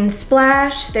nice green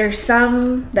splash. There's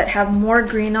some that have more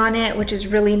green on it, which is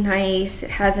really nice.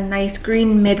 It has a nice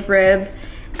green midrib,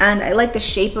 and I like the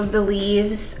shape of the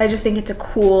leaves. I just think it's a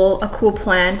cool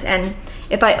plant, and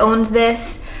if I owned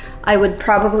this, I would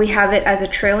probably have it as a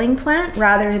trailing plant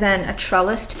rather than a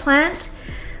trellised plant.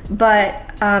 But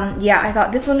yeah, I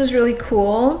thought this one was really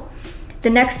cool. The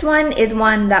next one is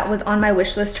one that was on my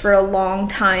wish list for a long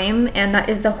time, and that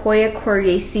is the Hoya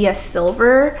coriacea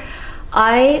Silver.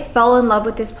 I fell in love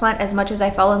with this plant as much as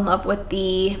I fell in love with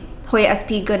the Hoya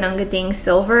SP Gunungading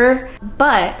Silver,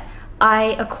 but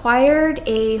I acquired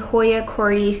a Hoya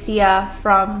coriacea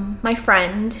from my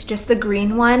friend, just the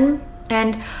green one,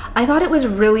 and I thought it was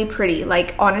really pretty.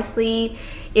 Like, honestly,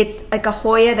 it's like a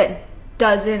Hoya that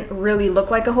doesn't really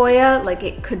look like a Hoya. Like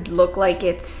it could look like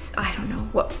it's, I don't know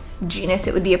what genus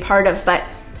it would be a part of, but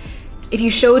if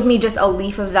you showed me just a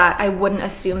leaf of that, I wouldn't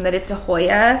assume that it's a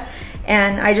Hoya.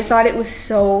 And I just thought it was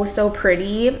so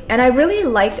pretty. And I really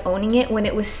liked owning it when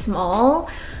it was small.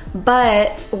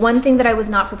 But one thing that I was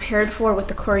not prepared for with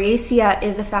the coriacea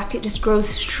is the fact it just grows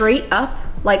straight up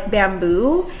like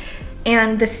bamboo.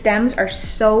 And the stems are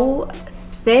so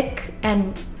thick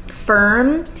and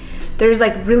firm. There's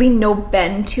like really no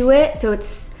bend to it. So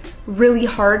it's really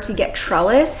hard to get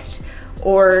trellised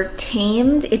or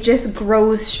tamed. It just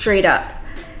grows straight up.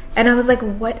 And I was like,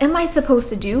 what am I supposed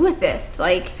to do with this?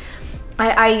 Like,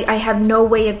 I have no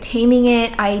way of taming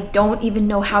it. I don't even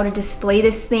know how to display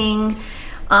this thing.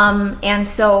 And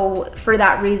so for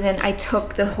that reason, I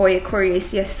took the Hoya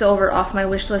coriacea silver off my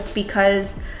wish list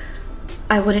because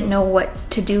I wouldn't know what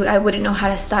to do. I wouldn't know how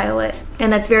to style it.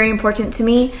 And that's very important to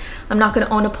me. I'm not gonna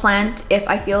own a plant if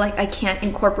I feel like I can't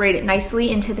incorporate it nicely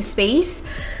into the space.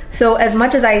 So as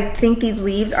much as I think these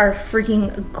leaves are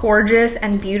freaking gorgeous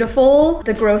and beautiful,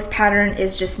 the growth pattern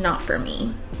is just not for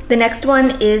me. The next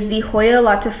one is the Hoya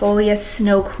latifolia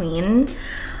Snow Queen.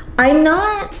 I'm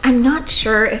not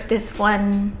sure if this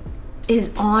one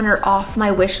is on or off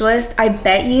my wish list. I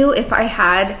bet you if I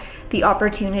had the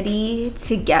opportunity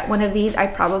to get one of these, I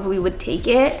probably would take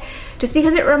it, just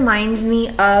because it reminds me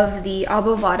of the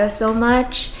obovata so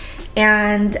much.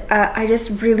 And I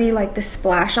just really like the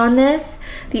splash on this.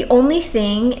 The only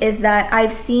thing is that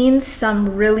I've seen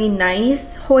some really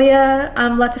nice Hoya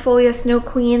latifolia Snow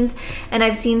Queens, and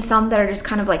I've seen some that are just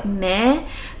kind of like meh.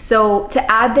 So to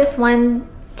add this one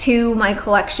to my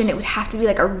collection, it would have to be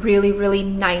like a really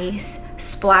nice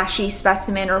splashy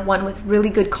specimen, or one with really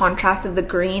good contrast of the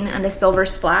green and the silver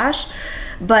splash.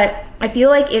 But I feel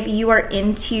like if you are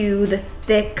into the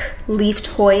thick leafed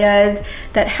Hoyas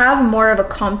that have more of a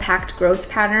compact growth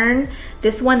pattern,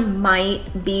 this one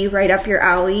might be right up your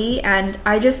alley. And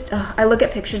I just, I look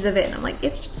at pictures of it and I'm like,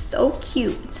 it's just so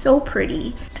cute, it's so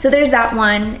pretty. So there's that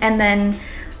one. And then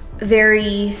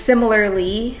very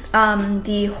similarly,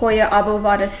 the Hoya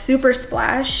obovata Super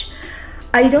Splash.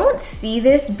 I don't see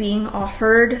this being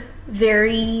offered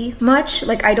very much.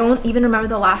 Like, I don't even remember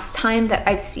the last time that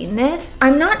I've seen this.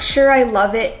 I'm not sure I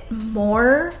love it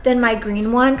more than my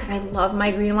green one, because I love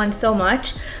my green one so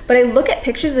much. But I look at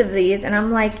pictures of these and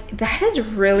I'm like, that is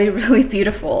really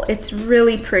beautiful. It's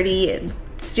really pretty. It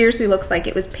seriously looks like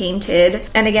it was painted.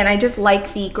 And again, I just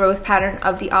like the growth pattern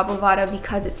of the obovata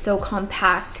because it's so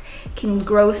compact, can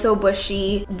grow so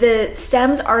bushy. The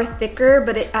stems are thicker,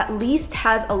 but it at least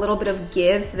has a little bit of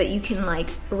give so that you can like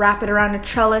wrap it around a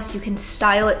trellis. You can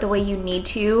style it the way you need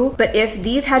to. But if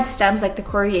these had stems like the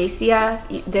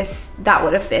coriacea, that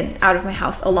would have been out of my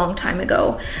house a long time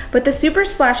ago. But the Super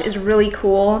Splash is really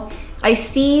cool. I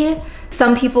see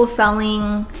some people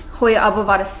selling Hoya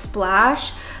obovata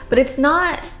Splash, but it's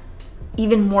not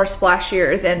even more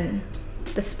splashier than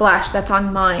the splash that's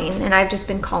on mine. And I've just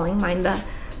been calling mine the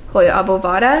Hoya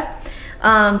obovata.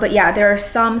 But yeah, there are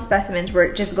some specimens where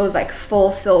it just goes like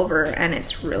full silver and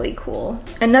it's really cool.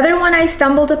 Another one I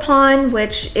stumbled upon,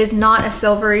 which is not a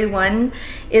silvery one,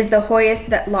 is the Hoya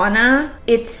Svetlana.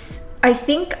 I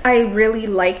think I really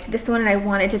liked this one and I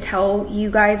wanted to tell you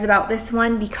guys about this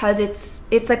one because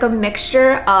it's like a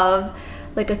mixture of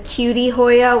like a cutie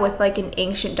Hoya with like an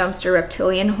ancient dumpster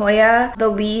reptilian Hoya. The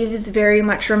leaves very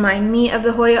much remind me of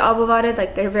the Hoya obovata,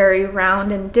 like they're very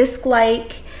round and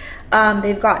disc-like.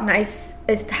 They've got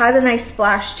it has a nice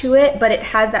splash to it, but it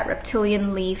has that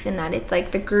reptilian leaf in that it's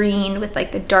like the green with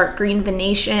like the dark green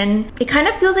venation. It kind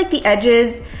of feels like the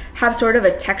edges have sort of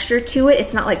a texture to it.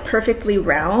 It's not like perfectly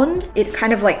round. It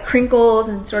kind of like crinkles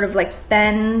and sort of like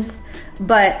bends,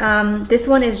 but this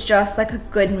one is just like a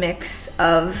good mix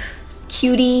of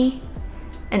cutie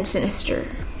and sinister.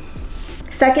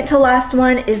 Second to last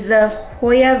one is the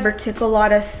Hoya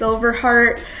verticulata Silver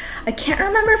Heart. I can't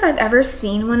remember if I've ever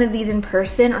seen one of these in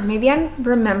person, or maybe I'm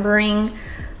remembering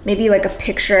maybe like a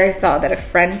picture I saw that a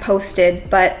friend posted,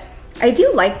 but I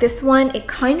do like this one. It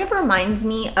kind of reminds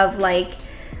me of like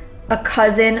a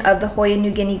cousin of the Hoya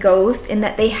New Guinea Ghost in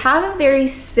that they have a very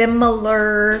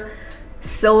similar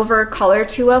silver color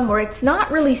to them, where it's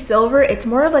not really silver, it's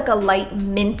more of like a light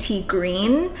minty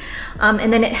green,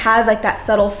 and then it has like that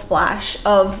subtle splash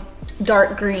of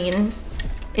dark green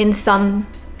in some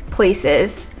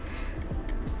places.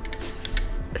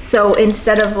 So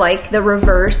instead of like the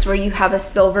reverse where you have a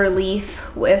silver leaf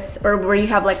with, or where you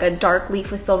have like a dark leaf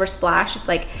with silver splash, it's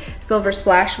like silver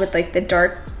splash with like the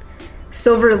dark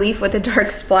silver leaf with a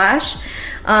dark splash.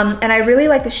 And I really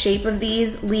like the shape of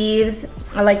these leaves.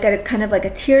 I like that it's kind of like a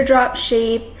teardrop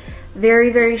shape.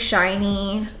 Very, very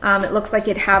shiny. It looks like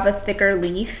it'd have a thicker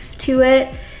leaf to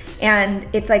it, and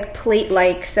it's like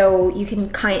plate-like, so you can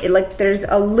kind of, like, there's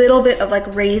a little bit of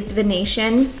like raised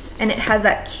venation, and it has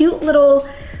that cute little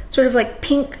sort of like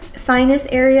pink sinus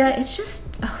area. It's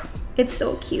just, oh, it's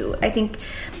so cute. I think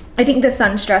the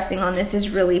sunstressing on this is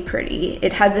really pretty.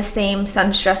 It has the same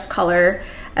sunstress color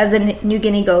as the New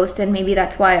Guinea Ghost, and maybe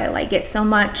that's why I like it so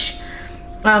much.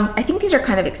 I think these are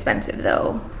kind of expensive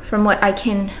though, from what I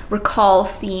can recall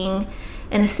seeing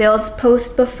in a sales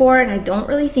post before, and I don't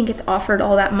really think it's offered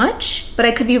all that much, but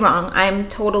I could be wrong. I'm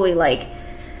totally like,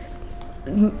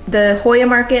 the Hoya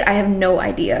market, I have no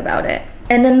idea about it.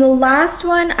 And then the last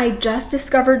one I just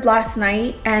discovered last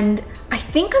night, and I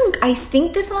think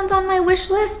this one's on my wish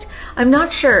list. I'm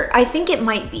not sure. I think it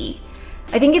might be.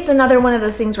 I think it's another one of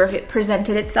those things where if it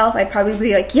presented itself, I'd probably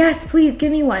be like, yes, please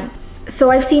give me one.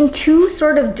 So I've seen two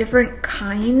sort of different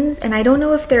kinds, and I don't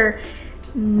know if they're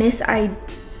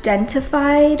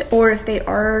misidentified or if they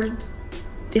are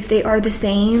the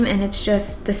same and it's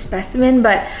just the specimen,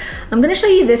 but I'm gonna show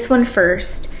you this one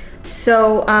first.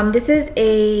 So this is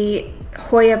a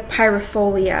Hoya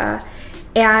pyrifolia,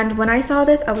 and when I saw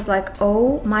this, I was like,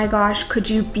 oh my gosh, could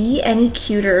you be any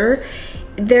cuter?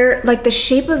 They're like, the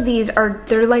shape of these are,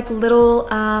 they're like little,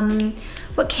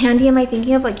 what candy am I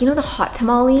thinking of? Like, you know, the hot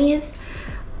tamales,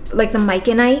 like the Mike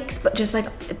and Ike's, but just like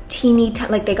teeny,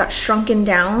 like they got shrunken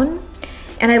down.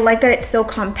 And I like that it's so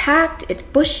compact, it's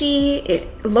bushy,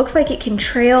 it looks like it can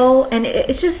trail, and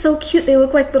it's just so cute. They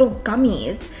look like little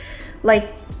gummies, like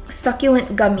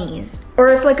succulent gummies. Or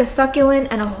if like a succulent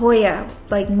and a Hoya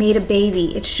like made a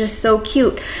baby, it's just so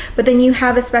cute. But then you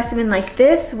have a specimen like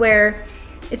this where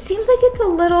it seems like it's a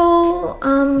little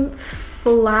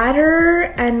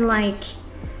flatter and like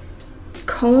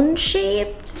cone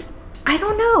shaped. I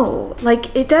don't know,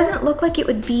 like it doesn't look like it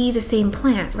would be the same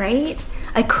plant, right?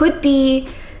 I could be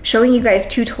showing you guys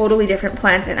two totally different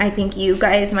plants, and I think you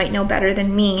guys might know better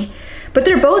than me, but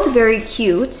they're both very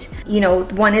cute. You know,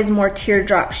 one is more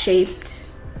teardrop shaped,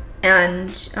 and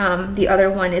the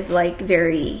other one is like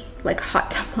very like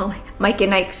hot tamale, Mike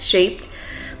and Ike's shaped.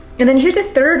 And then here's a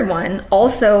third one,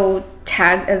 also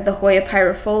tagged as the Hoya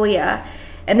pyrifolia,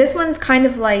 and this one's kind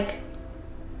of like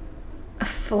a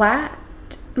flat,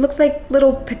 it looks like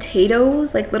little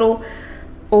potatoes, like little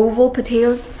oval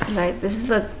potatoes. You guys, this is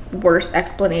the worst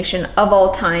explanation of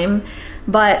all time,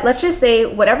 but let's just say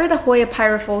whatever the Hoya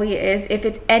pyrifolia is, if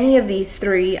it's any of these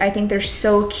three, I think they're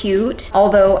so cute.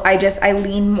 Although I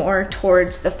lean more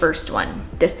towards the first one,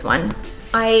 this one.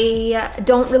 I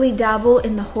don't really dabble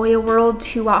in the Hoya world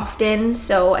too often,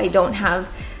 so I don't have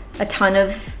a ton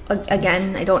of,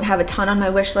 again, I don't have a ton on my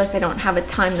wish list. I don't have a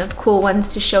ton of cool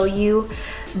ones to show you,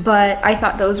 but I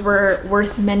thought those were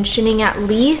worth mentioning at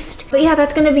least. But yeah,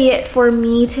 that's gonna be it for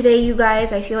me today, you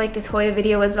guys. I feel like this Hoya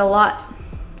video was a lot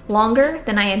longer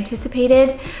than I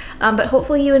anticipated, but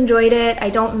hopefully you enjoyed it.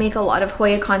 I don't make a lot of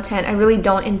Hoya content. I really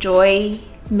don't enjoy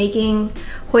making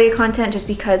Hoya content just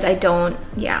because I don't,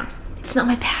 yeah, it's not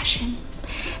my passion.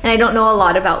 And I don't know a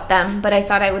lot about them, but I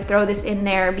thought I would throw this in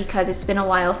there because it's been a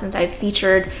while since I've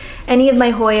featured any of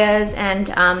my Hoyas,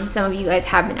 and some of you guys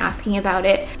have been asking about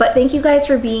it. But thank you guys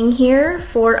for being here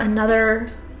for another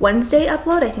Wednesday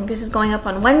upload. I think this is going up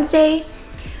on Wednesday.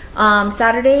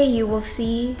 Saturday, you will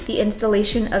see the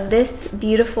installation of this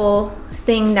beautiful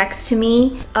thing next to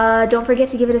me. Don't forget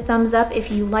to give it a thumbs up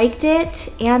if you liked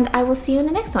it, and I will see you in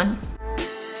the next one.